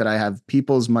fact that I have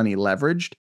people's money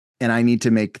leveraged and I need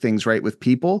to make things right with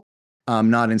people,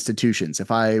 not institutions.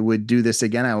 If I would do this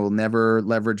again, I will never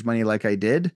leverage money like I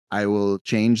did. I will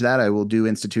change that. I will do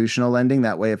institutional lending.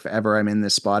 That way, if ever I'm in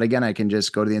this spot again, I can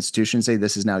just go to the institution and say,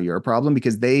 this is now your problem,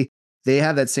 because they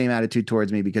have that same attitude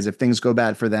towards me, because if things go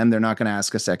bad for them, they're not going to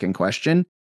ask a second question.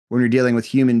 When you're dealing with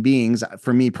human beings,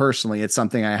 for me personally, it's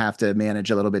something I have to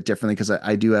manage a little bit differently because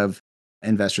I do have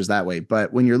investors that way.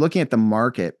 But when you're looking at the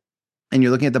market and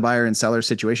you're looking at the buyer and seller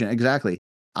situation, exactly.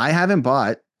 I haven't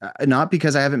bought, not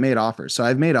because I haven't made offers. So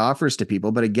I've made offers to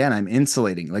people, but again, I'm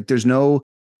insulating. Like the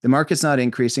market's not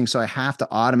increasing. So I have to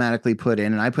automatically put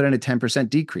in, and I put in a 10%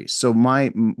 decrease. So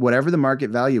whatever the market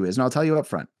value is, and I'll tell you up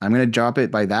front, I'm going to drop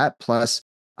it by that plus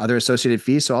other associated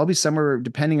fees. So I'll be somewhere,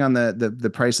 depending on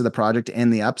the price of the project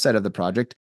and the upside of the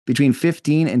project, between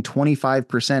 15 and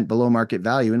 25% below market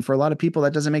value. And for a lot of people,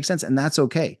 that doesn't make sense. And that's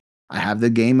okay. I have the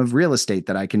game of real estate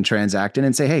that I can transact in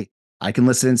and say, hey, I can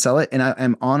list it and sell it. And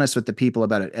I'm honest with the people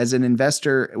about it. As an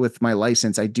investor with my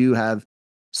license, I do have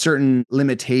certain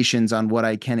limitations on what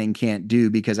I can and can't do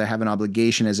because I have an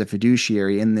obligation as a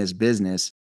fiduciary in this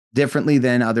business, differently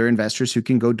than other investors who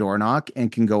can go door knock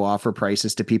and can go offer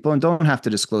prices to people and don't have to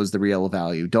disclose the real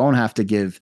value, don't have to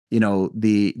give,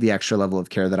 the extra level of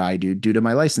care that I do due to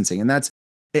my licensing. And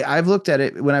I've looked at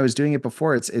it when I was doing it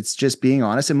before. It's just being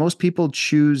honest. And most people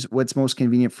choose what's most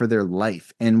convenient for their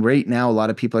life. And right now, a lot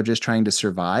of people are just trying to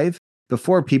survive.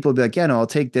 Before, people would be like, yeah, no, I'll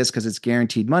take this because it's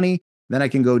guaranteed money. Then I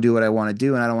can go do what I want to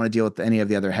do. And I don't want to deal with any of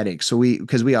the other headaches. So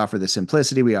because we offer the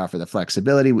simplicity, we offer the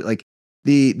flexibility.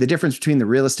 The difference between the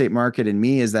real estate market and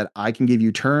me is that I can give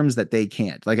you terms that they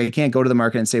can't. Like I can't go to the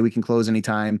market and say we can close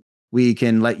anytime. We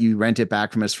can let you rent it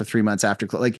back from us for 3 months after.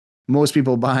 Like most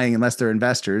people buying, unless they're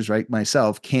investors, right?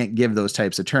 Myself, can't give those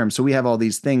types of terms. So we have all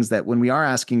these things that when we are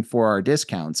asking for our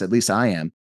discounts, at least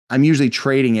I'm usually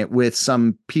trading it with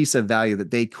some piece of value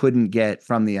that they couldn't get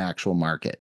from the actual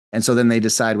market. And so then they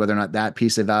decide whether or not that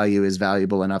piece of value is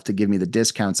valuable enough to give me the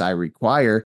discounts I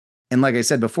require. And like I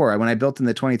said before, when I built in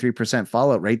the 23%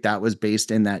 fallout rate, that was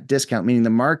based in that discount, meaning the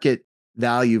market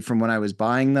value from when I was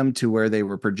buying them to where they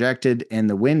were projected and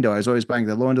the window, I was always buying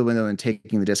the low end of the window and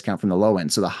taking the discount from the low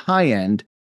end. So the high end,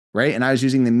 right? And I was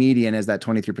using the median as that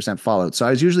 23% fallout. So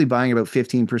I was usually buying about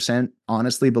 15%,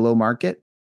 honestly, below market.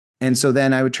 And so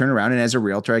then I would turn around, and as a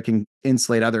realtor, I can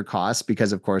insulate other costs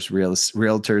because, of course,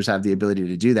 realtors have the ability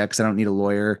to do that because I don't need a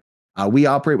lawyer. We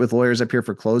operate with lawyers up here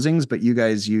for closings, but you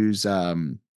guys use,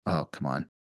 oh, come on.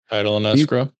 Title and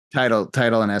escrow.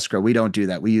 Title and escrow. We don't do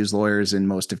that. We use lawyers in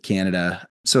most of Canada.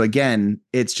 So again,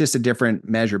 it's just a different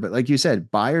measure. But like you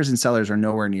said, buyers and sellers are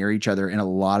nowhere near each other in a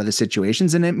lot of the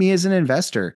situations. And me as an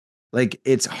investor, like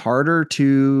it's harder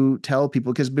to tell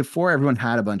people because before everyone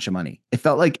had a bunch of money. It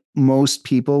felt like most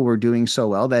people were doing so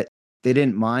well that they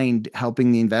didn't mind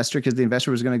helping the investor because the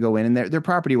investor was going to go in and their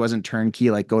property wasn't turnkey,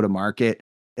 like go to market.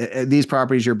 These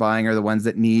properties you're buying are the ones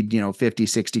that need, 50,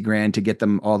 60 grand to get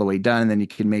them all the way done. And then you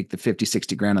can make the 50,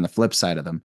 60 grand on the flip side of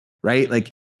them, right?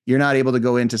 Like you're not able to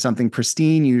go into something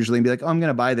pristine usually and be like, oh, I'm going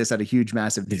to buy this at a huge,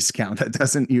 massive discount. That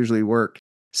doesn't usually work.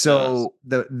 So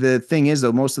the thing is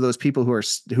though, most of those people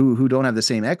who don't have the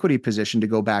same equity position to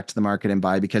go back to the market and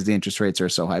buy because the interest rates are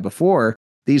so high before,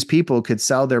 these people could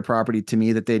sell their property to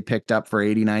me that they'd picked up for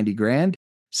 80, 90 grand,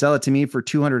 sell it to me for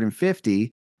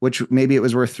 250, which maybe it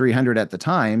was worth 300 at the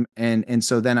time. And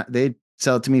so then they'd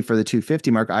sell it to me for the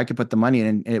 250 mark. I could put the money in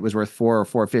and it was worth 4 or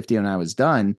 450 when I was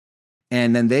done.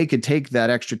 And then they could take that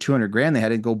extra 200 grand they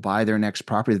had and go buy their next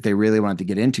property that they really wanted to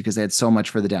get into because they had so much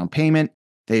for the down payment.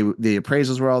 The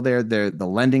appraisals were all there. The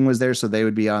lending was there. So they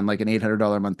would be on like an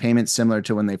 $800 a month payment, similar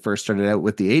to when they first started out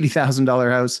with the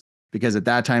 $80,000 house, because at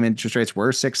that time interest rates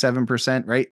were 6-7%,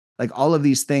 right? Like all of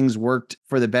these things worked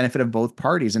for the benefit of both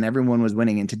parties and everyone was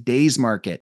winning. In today's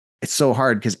market, it's so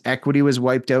hard because equity was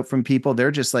wiped out from people. They're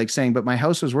just like saying, but my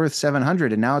house was worth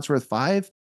 700 and now it's worth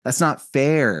 5. That's not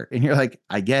fair. And you're like,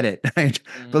 I get it.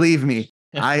 Believe me,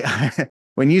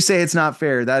 when you say it's not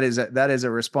fair, that is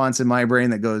a response in my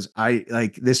brain that goes,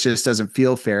 this just doesn't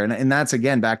feel fair. And that's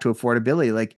again, back to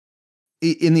affordability. Like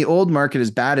in the old market,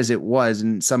 as bad as it was,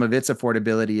 and some of its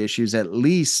affordability issues, at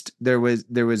least there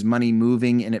was money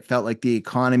moving and it felt like the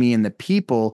economy and the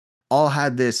people all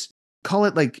had this, call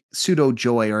it like pseudo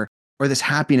joy or this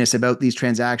happiness about these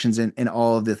transactions and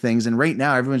all of the things. And right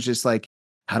now everyone's just like,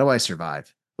 how do I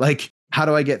survive? Like how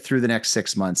do I get through the next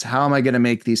 6 months? How am I going to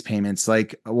make these payments?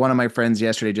 Like one of my friends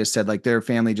yesterday just said, like their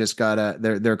family just got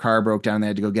their car broke down. They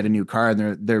had to go get a new car,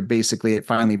 and they're basically, it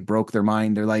finally broke their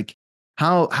mind. They're like,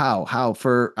 how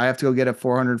for, I have to go get a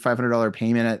 $400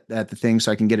 payment at the thing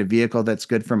so I can get a vehicle that's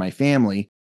good for my family.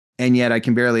 And yet I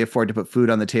can barely afford to put food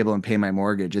on the table and pay my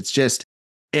mortgage.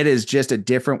 It is just a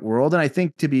different world. And I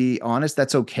think, to be honest,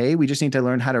 that's okay. We just need to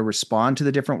learn how to respond to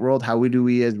the different world. How do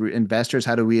we as investors,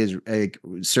 how do we as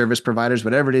service providers,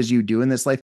 whatever it is you do in this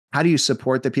life, how do you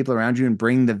support the people around you and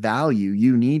bring the value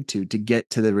you need to get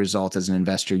to the result as an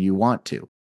investor you want to?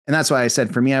 And that's why I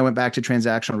said, for me, I went back to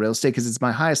transactional real estate because it's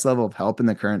my highest level of help in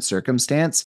the current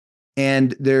circumstance.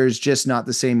 And there's just not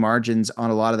the same margins on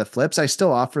a lot of the flips. I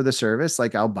still offer the service.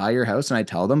 Like, I'll buy your house and I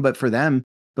tell them, but for them,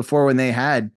 before, when they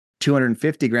had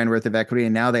 250 grand worth of equity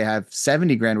and now they have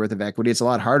 70 grand worth of equity, it's a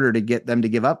lot harder to get them to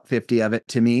give up 50 of it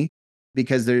to me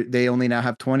because they only now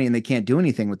have 20 and they can't do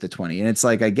anything with the 20. And it's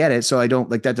like, I get it. So I don't,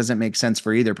 like, that doesn't make sense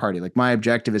for either party. Like, my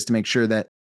objective is to make sure that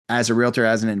as a realtor,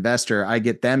 as an investor, I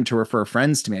get them to refer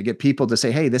friends to me. I get people to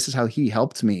say, hey, this is how he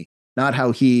helped me, not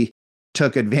how he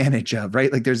took advantage of,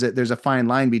 right? Like, there's a fine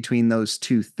line between those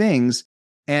two things.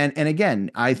 And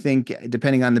again, I think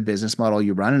depending on the business model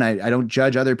you run, and I don't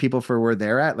judge other people for where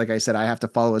they're at. Like I said, I have to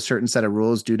follow a certain set of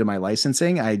rules due to my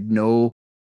licensing. I know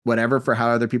whatever for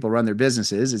how other people run their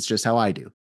businesses. It's just how I do.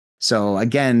 So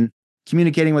again,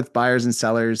 communicating with buyers and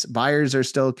sellers. Buyers are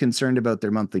still concerned about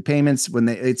their monthly payments. When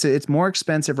it's more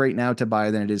expensive right now to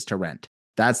buy than it is to rent.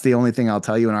 That's the only thing I'll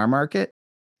tell you in our market.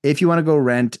 If you want to go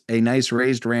rent a nice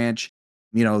raised ranch,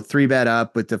 3-bed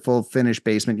up with the full finished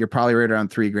basement, you're probably right around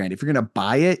 $3,000. If you're going to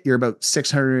buy it, you're about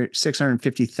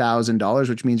 $650,000,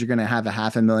 which means you're going to have a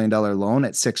 $500,000 loan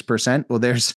at 6%. Well,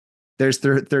 there's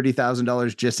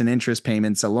 $30,000 just in interest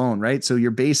payments alone, right? So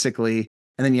you're basically,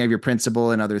 and then you have your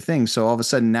principal and other things. So all of a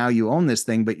sudden now you own this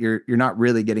thing, but you're not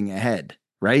really getting ahead,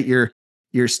 right? You're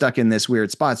stuck in this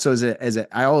weird spot. So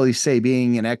I always say,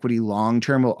 being in equity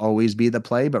long-term will always be the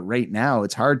play. But right now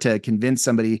it's hard to convince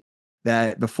somebody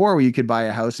that before you could buy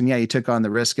a house and you took on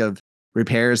the risk of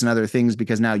repairs and other things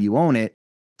because now you own it,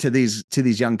 to these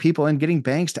young people, and getting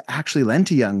banks to actually lend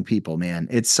to young people, man.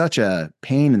 It's such a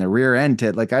pain in the rear end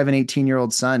to, like, I have an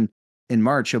 18-year-old son in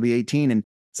March, he'll be 18. And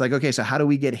it's like, okay, so how do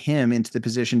we get him into the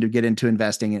position to get into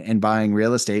investing and buying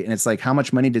real estate? And it's like, how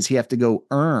much money does he have to go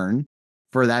earn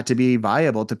for that to be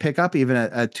viable to pick up even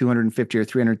a $250,000 or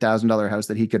 $300,000 house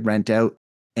that he could rent out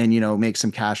and, make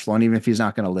some cash flow. And even if he's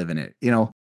not going to live in it,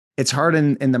 it's hard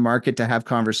in the market to have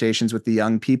conversations with the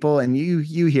young people. And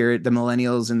you hear it, the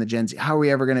millennials and the Gen Z. How are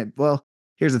we ever going to? Well,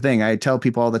 here's the thing. I tell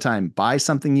people all the time, buy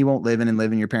something you won't live in and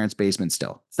live in your parents' basement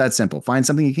still. It's that simple. Find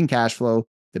something you can cash flow.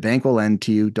 The bank will lend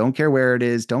to you. Don't care where it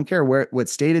is. Don't care what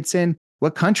state it's in,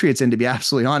 what country it's in, to be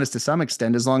absolutely honest, to some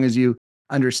extent, as long as you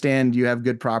understand you have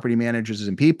good property managers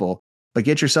and people. But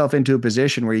get yourself into a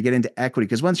position where you get into equity.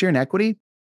 Because once you're in equity,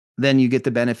 then you get the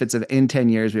benefits of, in 10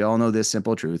 years, we all know this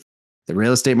simple truth. The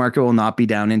real estate market will not be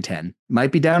down in 10.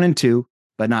 Might be down in 2,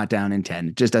 but not down in 10.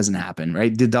 It just doesn't happen,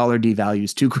 right? The dollar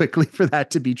devalues too quickly for that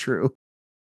to be true.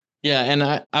 Yeah, and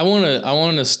I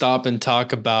want to stop and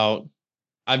talk about,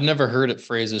 I've never heard it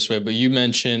phrased this way, but you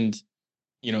mentioned,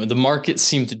 the market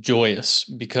seemed joyous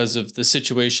because of the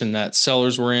situation that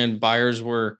sellers were in. Buyers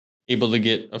were able to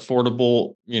get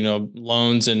affordable,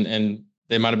 loans, and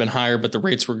they might have been higher, but the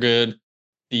rates were good.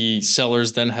 The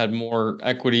sellers then had more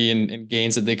equity and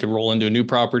gains that they could roll into a new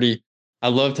property. I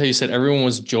loved how you said everyone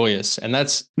was joyous. And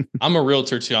I'm a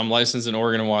realtor too. I'm licensed in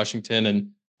Oregon and Washington. And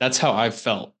that's how I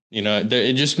felt.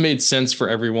 It just made sense for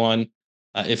everyone.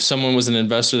 If someone was an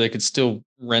investor, they could still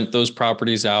rent those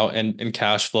properties out and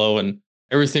cash flow, and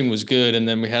everything was good. And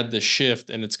then we had this shift,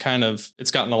 and it's gotten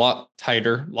a lot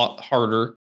tighter, a lot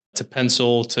harder to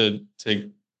pencil, to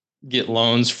get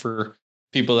loans for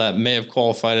people that may have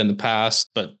qualified in the past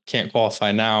but can't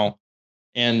qualify now.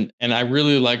 And I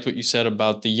really liked what you said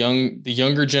about the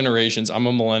younger generations. I'm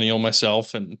a millennial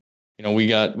myself, and we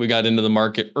got into the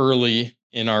market early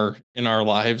in our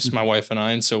lives, my wife and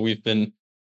I, and so we've been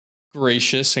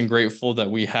gracious and grateful that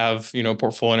we have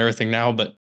portfolio and everything now.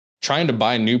 But trying to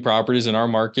buy new properties in our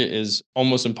market is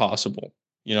almost impossible.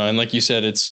 And like you said,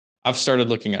 I've started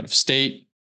looking out of state.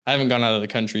 I haven't gone out of the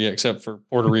country yet, except for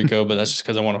Puerto Rico, but that's just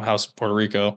because I want a house in Puerto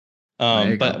Rico.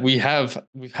 But we've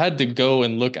had to go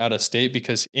and look out of state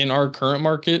because in our current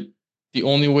market, the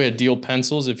only way a deal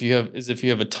pencils if you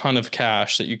have a ton of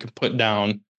cash that you can put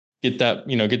down, get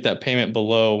that payment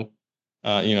below.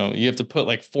 You have to put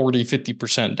like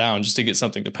 40-50% down just to get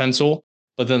something to pencil.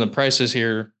 But then the prices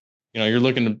here, you're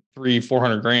looking at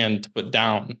 $300,000-400,000 to put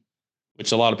down,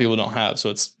 which a lot of people don't have.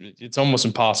 So it's almost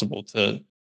impossible to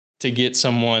to get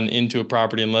someone into a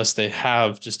property unless they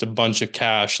have just a bunch of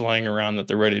cash lying around that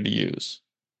they're ready to use.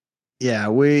 Yeah,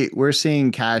 we're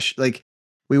seeing cash, like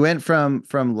we went from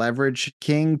leverage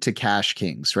king to cash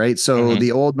kings, right? So Mm-hmm.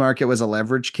 the old market was a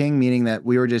leverage king, meaning that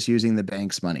we were just using the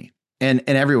bank's money, and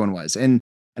everyone was, and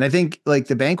I think like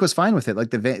the bank was fine with it. Like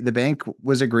the bank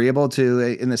was agreeable to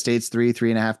in the States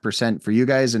 3.5% for you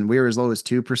guys, and we were as low as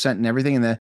 2% and everything.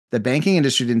 And the banking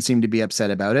industry didn't seem to be upset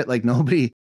about it. Like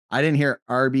nobody, I didn't hear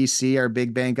RBC, our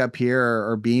big bank up here,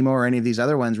 or BMO or any of these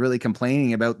other ones really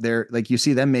complaining about their, like you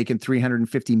see them making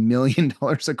 $350 million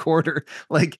a quarter.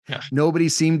 Like Yeah. nobody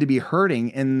seemed to be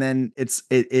hurting. And then it's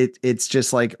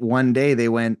just like one day they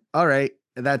went, all right,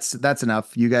 that's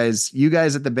enough. You guys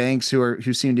at the banks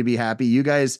who seem to be happy, you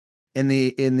guys in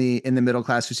the middle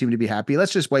class who seem to be happy,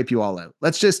 let's just wipe you all out.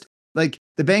 Let's just, like,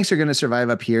 the banks are going to survive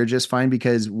up here just fine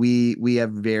because we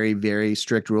have very, very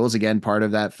strict rules. Again, part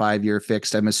of that 5-year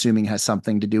fixed, I'm assuming, has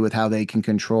something to do with how they can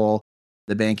control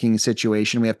the banking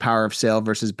situation. We have power of sale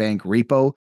versus bank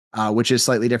repo, which is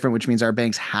slightly different, which means our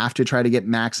banks have to try to get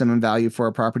maximum value for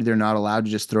a property. They're not allowed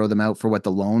to just throw them out for what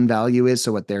the loan value is,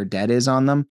 so what their debt is on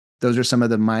them. Those are some of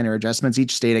the minor adjustments.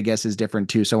 Each state, I guess, is different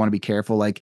too. So I want to be careful.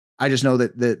 Like, I just know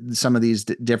that some of these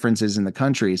differences in the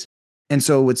countries. And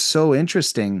so what's so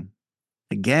interesting,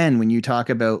 again, when you talk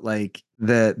about like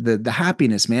the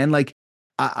happiness, man, like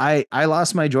I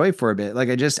lost my joy for a bit. Like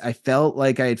I felt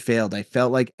like I had failed. I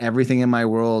felt like everything in my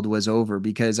world was over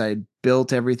because I had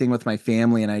built everything with my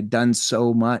family and I'd done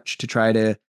so much to try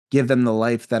to give them the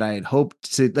life that I had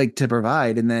hoped to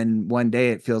provide. And then one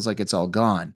day it feels like it's all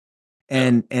gone.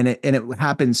 Yeah. And it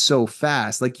happens so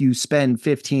fast. Like you spend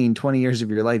 15, 20 years of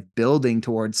your life building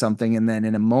towards something, and then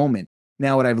in a moment.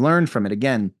 Now, what I've learned from it,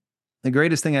 again, the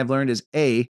greatest thing I've learned is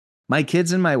my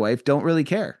kids and my wife don't really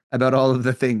care about all of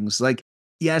the things. Like,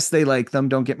 yes, they like them,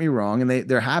 don't get me wrong, and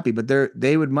they're happy, but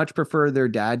they would much prefer their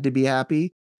dad to be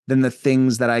happy than the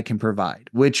things that I can provide,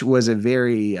 which was a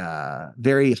very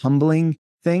very humbling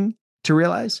thing to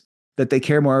realize, that they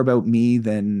care more about me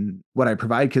than what I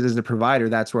provide. Because as a provider,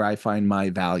 that's where I find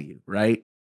my value, right?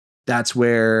 That's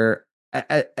where,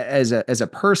 as a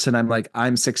person, I'm like,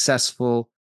 I'm successful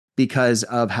because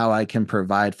of how I can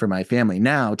provide for my family.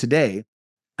 Now, today,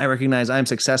 I recognize I'm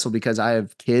successful because I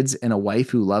have kids and a wife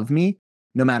who love me,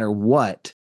 no matter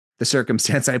what the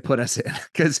circumstance I put us in.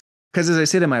 Because as I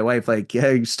say to my wife, like,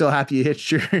 yeah, you still happy you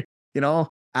hitched your, you know,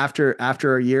 after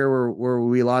a year where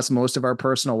we lost most of our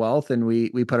personal wealth, and we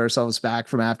put ourselves back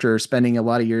from after spending a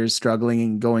lot of years struggling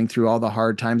and going through all the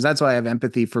hard times. That's why I have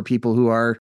empathy for people who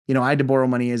are, I had to borrow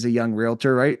money as a young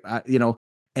realtor, right?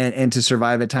 And to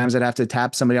survive at times, I'd have to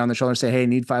tap somebody on the shoulder and say, hey, I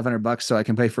need $500 so I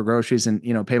can pay for groceries and,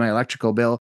 pay my electrical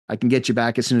bill. I can get you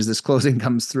back as soon as this closing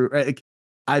comes through. Right? Like,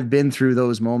 I've been through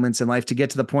those moments in life to get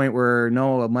to the point where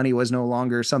no, money was no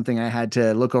longer something I had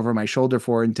to look over my shoulder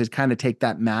for, and to kind of take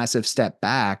that massive step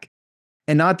back.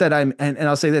 And not that and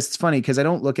I'll say this, it's funny because I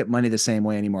don't look at money the same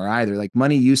way anymore either. Like,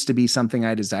 money used to be something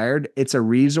I desired. It's a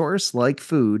resource like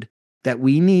food that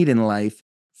we need in life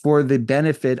for the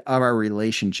benefit of our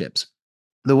relationships.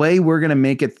 The way we're going to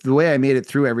make it, the way I made it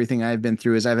through everything I've been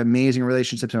through, is I have amazing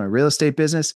relationships in my real estate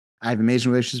business. I have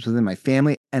amazing relationships within my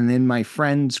family and in my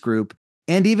friends group.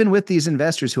 And even with these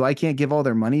investors who I can't give all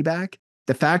their money back,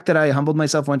 the fact that I humbled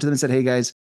myself, went to them and said, hey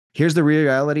guys, here's the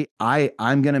reality.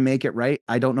 I'm going to make it right.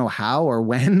 I don't know how or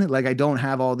when, like, I don't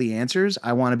have all the answers.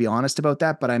 I want to be honest about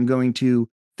that, but I'm going to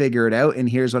figure it out. And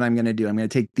here's what I'm going to do. I'm going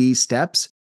to take these steps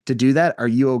to do that. Are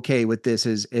you okay with this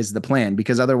is the plan?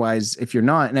 Because otherwise, if you're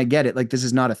not, and I get it, like, this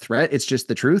is not a threat, it's just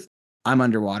the truth, I'm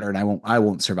underwater and I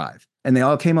won't survive. And they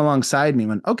all came alongside me and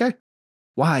went, okay,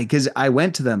 why? Because I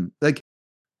went to them. Like,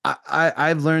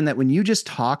 I've learned that when you just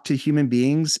talk to human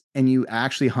beings and you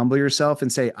actually humble yourself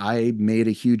and say, I made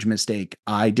a huge mistake.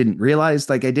 I didn't realize,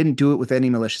 like, I didn't do it with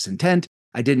any malicious intent.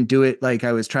 I didn't do it like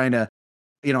I was trying to,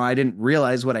 I didn't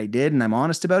realize what I did, and I'm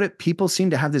honest about it. People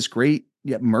seem to have this great,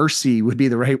 mercy would be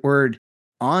the right word,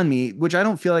 on me, which I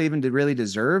don't feel I even really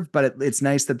deserve, but it's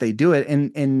nice that they do it.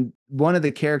 And one of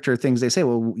the character things they say,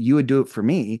 well, you would do it for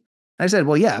me. I said,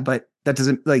 well, yeah, but that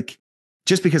doesn't, like,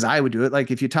 just because I would do it.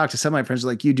 Like, if you talk to some of my friends,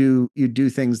 like, you do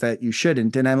things that you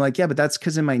shouldn't. And I'm like, yeah, but that's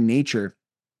because in my nature,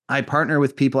 I partner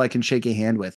with people I can shake a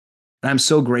hand with. And I'm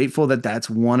so grateful that that's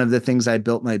one of the things I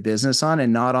built my business on,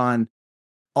 and not on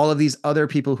all of these other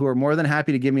people who are more than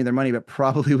happy to give me their money, but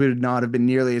probably would not have been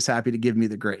nearly as happy to give me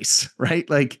the grace. Right.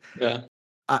 Like, Yeah.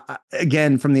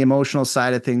 Again, from the emotional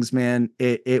side of things, man,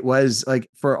 it was like,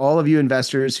 for all of you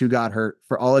investors who got hurt,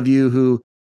 for all of you who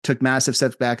took massive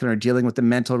steps back and are dealing with the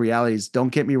mental realities,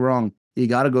 don't get me wrong, you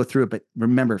got to go through it. But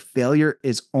remember, failure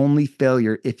is only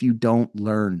failure if you don't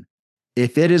learn.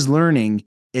 If it is learning,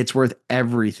 it's worth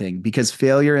everything, because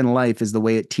failure in life is the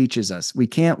way it teaches us. We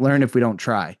can't learn if we don't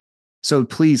try. So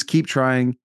please keep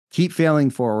trying, keep failing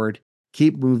forward,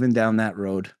 keep moving down that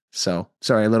road. So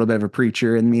sorry, a little bit of a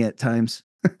preacher in me at times.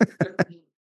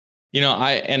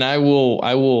 I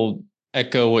will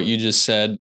echo what you just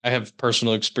said. I have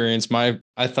personal experience.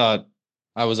 I thought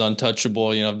I was untouchable.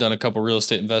 I've done a couple real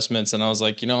estate investments, and I was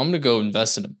like, I'm going to go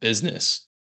invest in a business.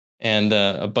 And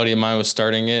a buddy of mine was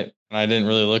starting it, and I didn't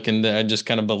really look into it. I just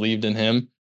kind of believed in him.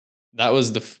 That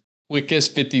was the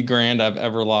quickest 50 grand I've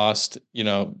ever lost.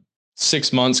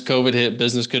 6 months, COVID hit,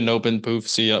 business couldn't open, poof,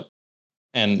 see ya.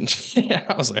 And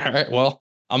I was like, all right, well,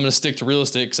 I'm going to stick to real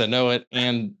estate because I know it,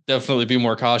 and definitely be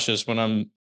more cautious when I'm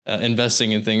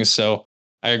investing in things. So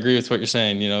I agree with what you're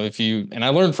saying. And I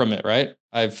learned from it, right?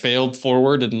 I've failed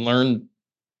forward and learned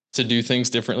to do things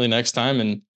differently next time.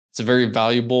 And it's a very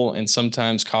valuable and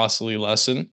sometimes costly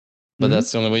lesson, but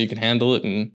that's the only way you can handle it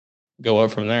and go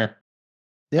up from there.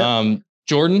 Yeah.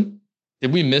 Jordan,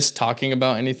 did we miss talking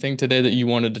about anything today that you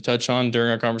wanted to touch on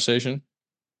during our conversation?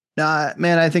 Nah,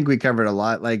 man, I think we covered a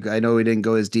lot. Like, I know we didn't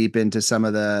go as deep into some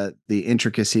of the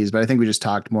intricacies, but I think we just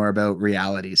talked more about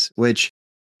realities, which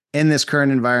in this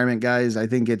current environment, guys, I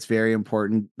think it's very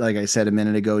important. Like I said a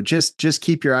minute ago, just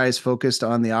keep your eyes focused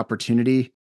on the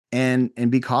opportunity and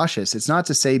be cautious. It's not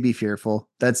to say be fearful.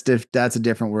 That's a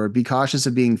different word. Be cautious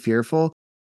of being fearful,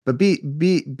 but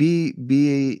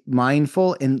be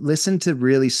mindful and listen to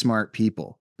really smart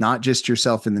people, not just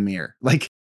yourself in the mirror. Like,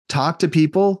 talk to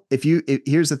people.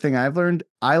 Here's the thing I've learned.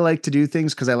 I like to do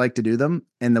things because I like to do them.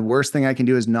 And the worst thing I can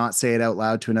do is not say it out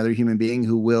loud to another human being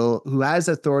who has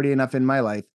authority enough in my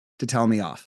life to tell me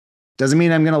off. Doesn't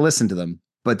mean I'm going to listen to them,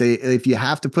 but if you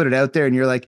have to put it out there and you're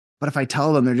like, but if I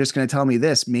tell them, they're just going to tell me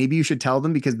this, maybe you should tell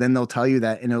them, because then they'll tell you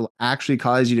that, and it'll actually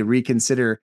cause you to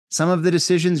reconsider some of the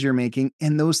decisions you're making.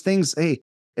 And those things, hey,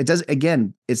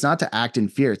 it's not to act in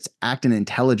fear, it's to act in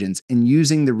intelligence and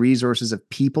using the resources of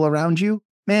people around you.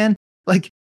 Man,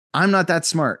 like, I'm not that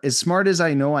smart as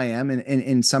I know I am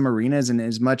in some arenas. And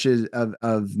as much as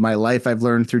of my life I've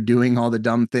learned through doing all the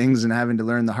dumb things and having to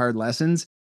learn the hard lessons,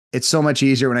 it's so much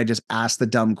easier when I just ask the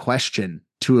dumb question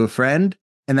to a friend,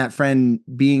 and that friend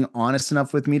being honest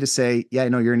enough with me to say, yeah, I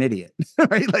know you're an idiot.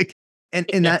 Right? Like,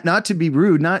 and that, not to be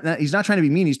rude, he's not trying to be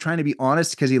mean. He's trying to be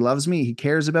honest because he loves me. He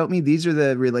cares about me. These are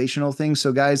the relational things.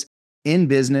 So guys, in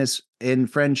business, in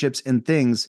friendships and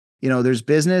things, there's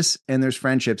business and there's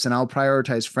friendships, and I'll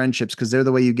prioritize friendships because they're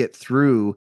the way you get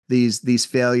through these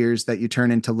failures that you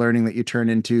turn into learning, that you turn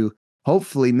into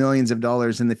hopefully millions of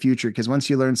dollars in the future. Because once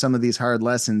you learn some of these hard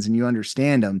lessons and you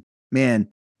understand them, man,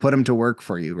 put them to work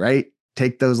for you, right?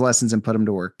 Take those lessons and put them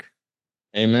to work.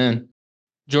 Amen.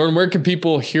 Jordan, where can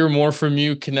people hear more from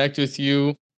you, connect with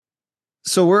you?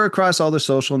 So we're across all the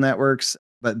social networks,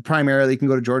 but primarily you can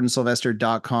go to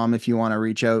jordansilvester.com if you want to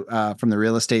reach out from the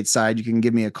real estate side. You can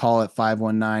give me a call at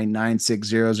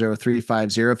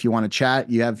 519-960-0350. If you want to chat,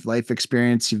 you have life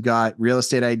experience, you've got real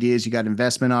estate ideas, you got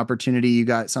investment opportunity, you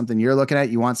got something you're looking at,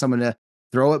 you want someone to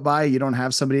throw it by, you don't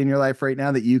have somebody in your life right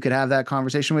now that you could have that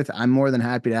conversation with, I'm more than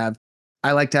happy to have.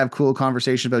 I like to have cool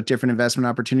conversations about different investment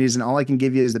opportunities, and all I can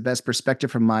give you is the best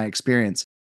perspective from my experience.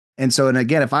 And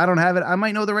again, if I don't have it, I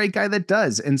might know the right guy that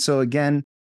does. And so again,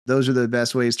 those are the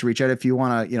best ways to reach out. If you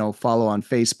want to, follow on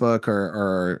Facebook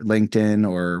or LinkedIn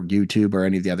or YouTube or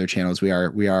any of the other channels, we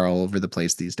are all over the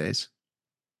place these days.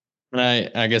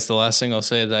 And I guess the last thing I'll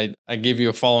say is I give you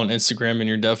a follow on Instagram, and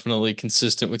you're definitely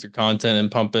consistent with your content and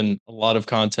pumping a lot of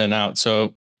content out.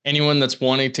 So anyone that's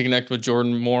wanting to connect with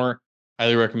Jordan more,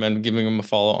 highly recommend giving him a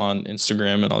follow on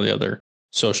Instagram and all the other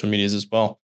social medias as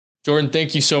well. Jordan,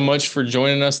 thank you so much for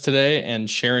joining us today and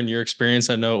sharing your experience.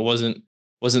 I know it wasn't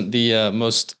the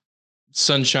most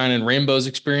sunshine and rainbows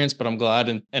experience, but I'm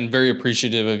glad and very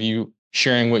appreciative of you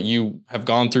sharing what you have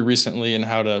gone through recently and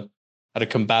how to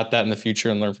combat that in the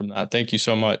future and learn from that. Thank you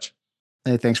so much.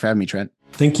 Hey, thanks for having me, Trent.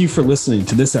 Thank you for listening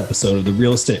to this episode of the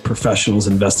Real Estate Professionals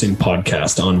Investing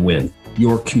Podcast on WIN,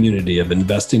 your community of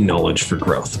investing knowledge for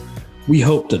growth. We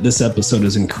hope that this episode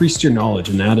has increased your knowledge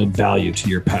and added value to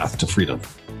your path to freedom.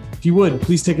 If you would,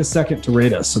 please take a second to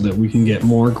rate us so that we can get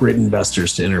more great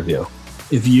investors to interview.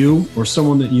 If you or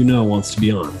someone that you know wants to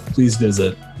be on, please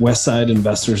visit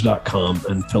westsideinvestors.com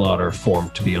and fill out our form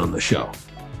to be on the show.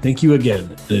 Thank you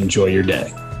again and enjoy your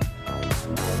day.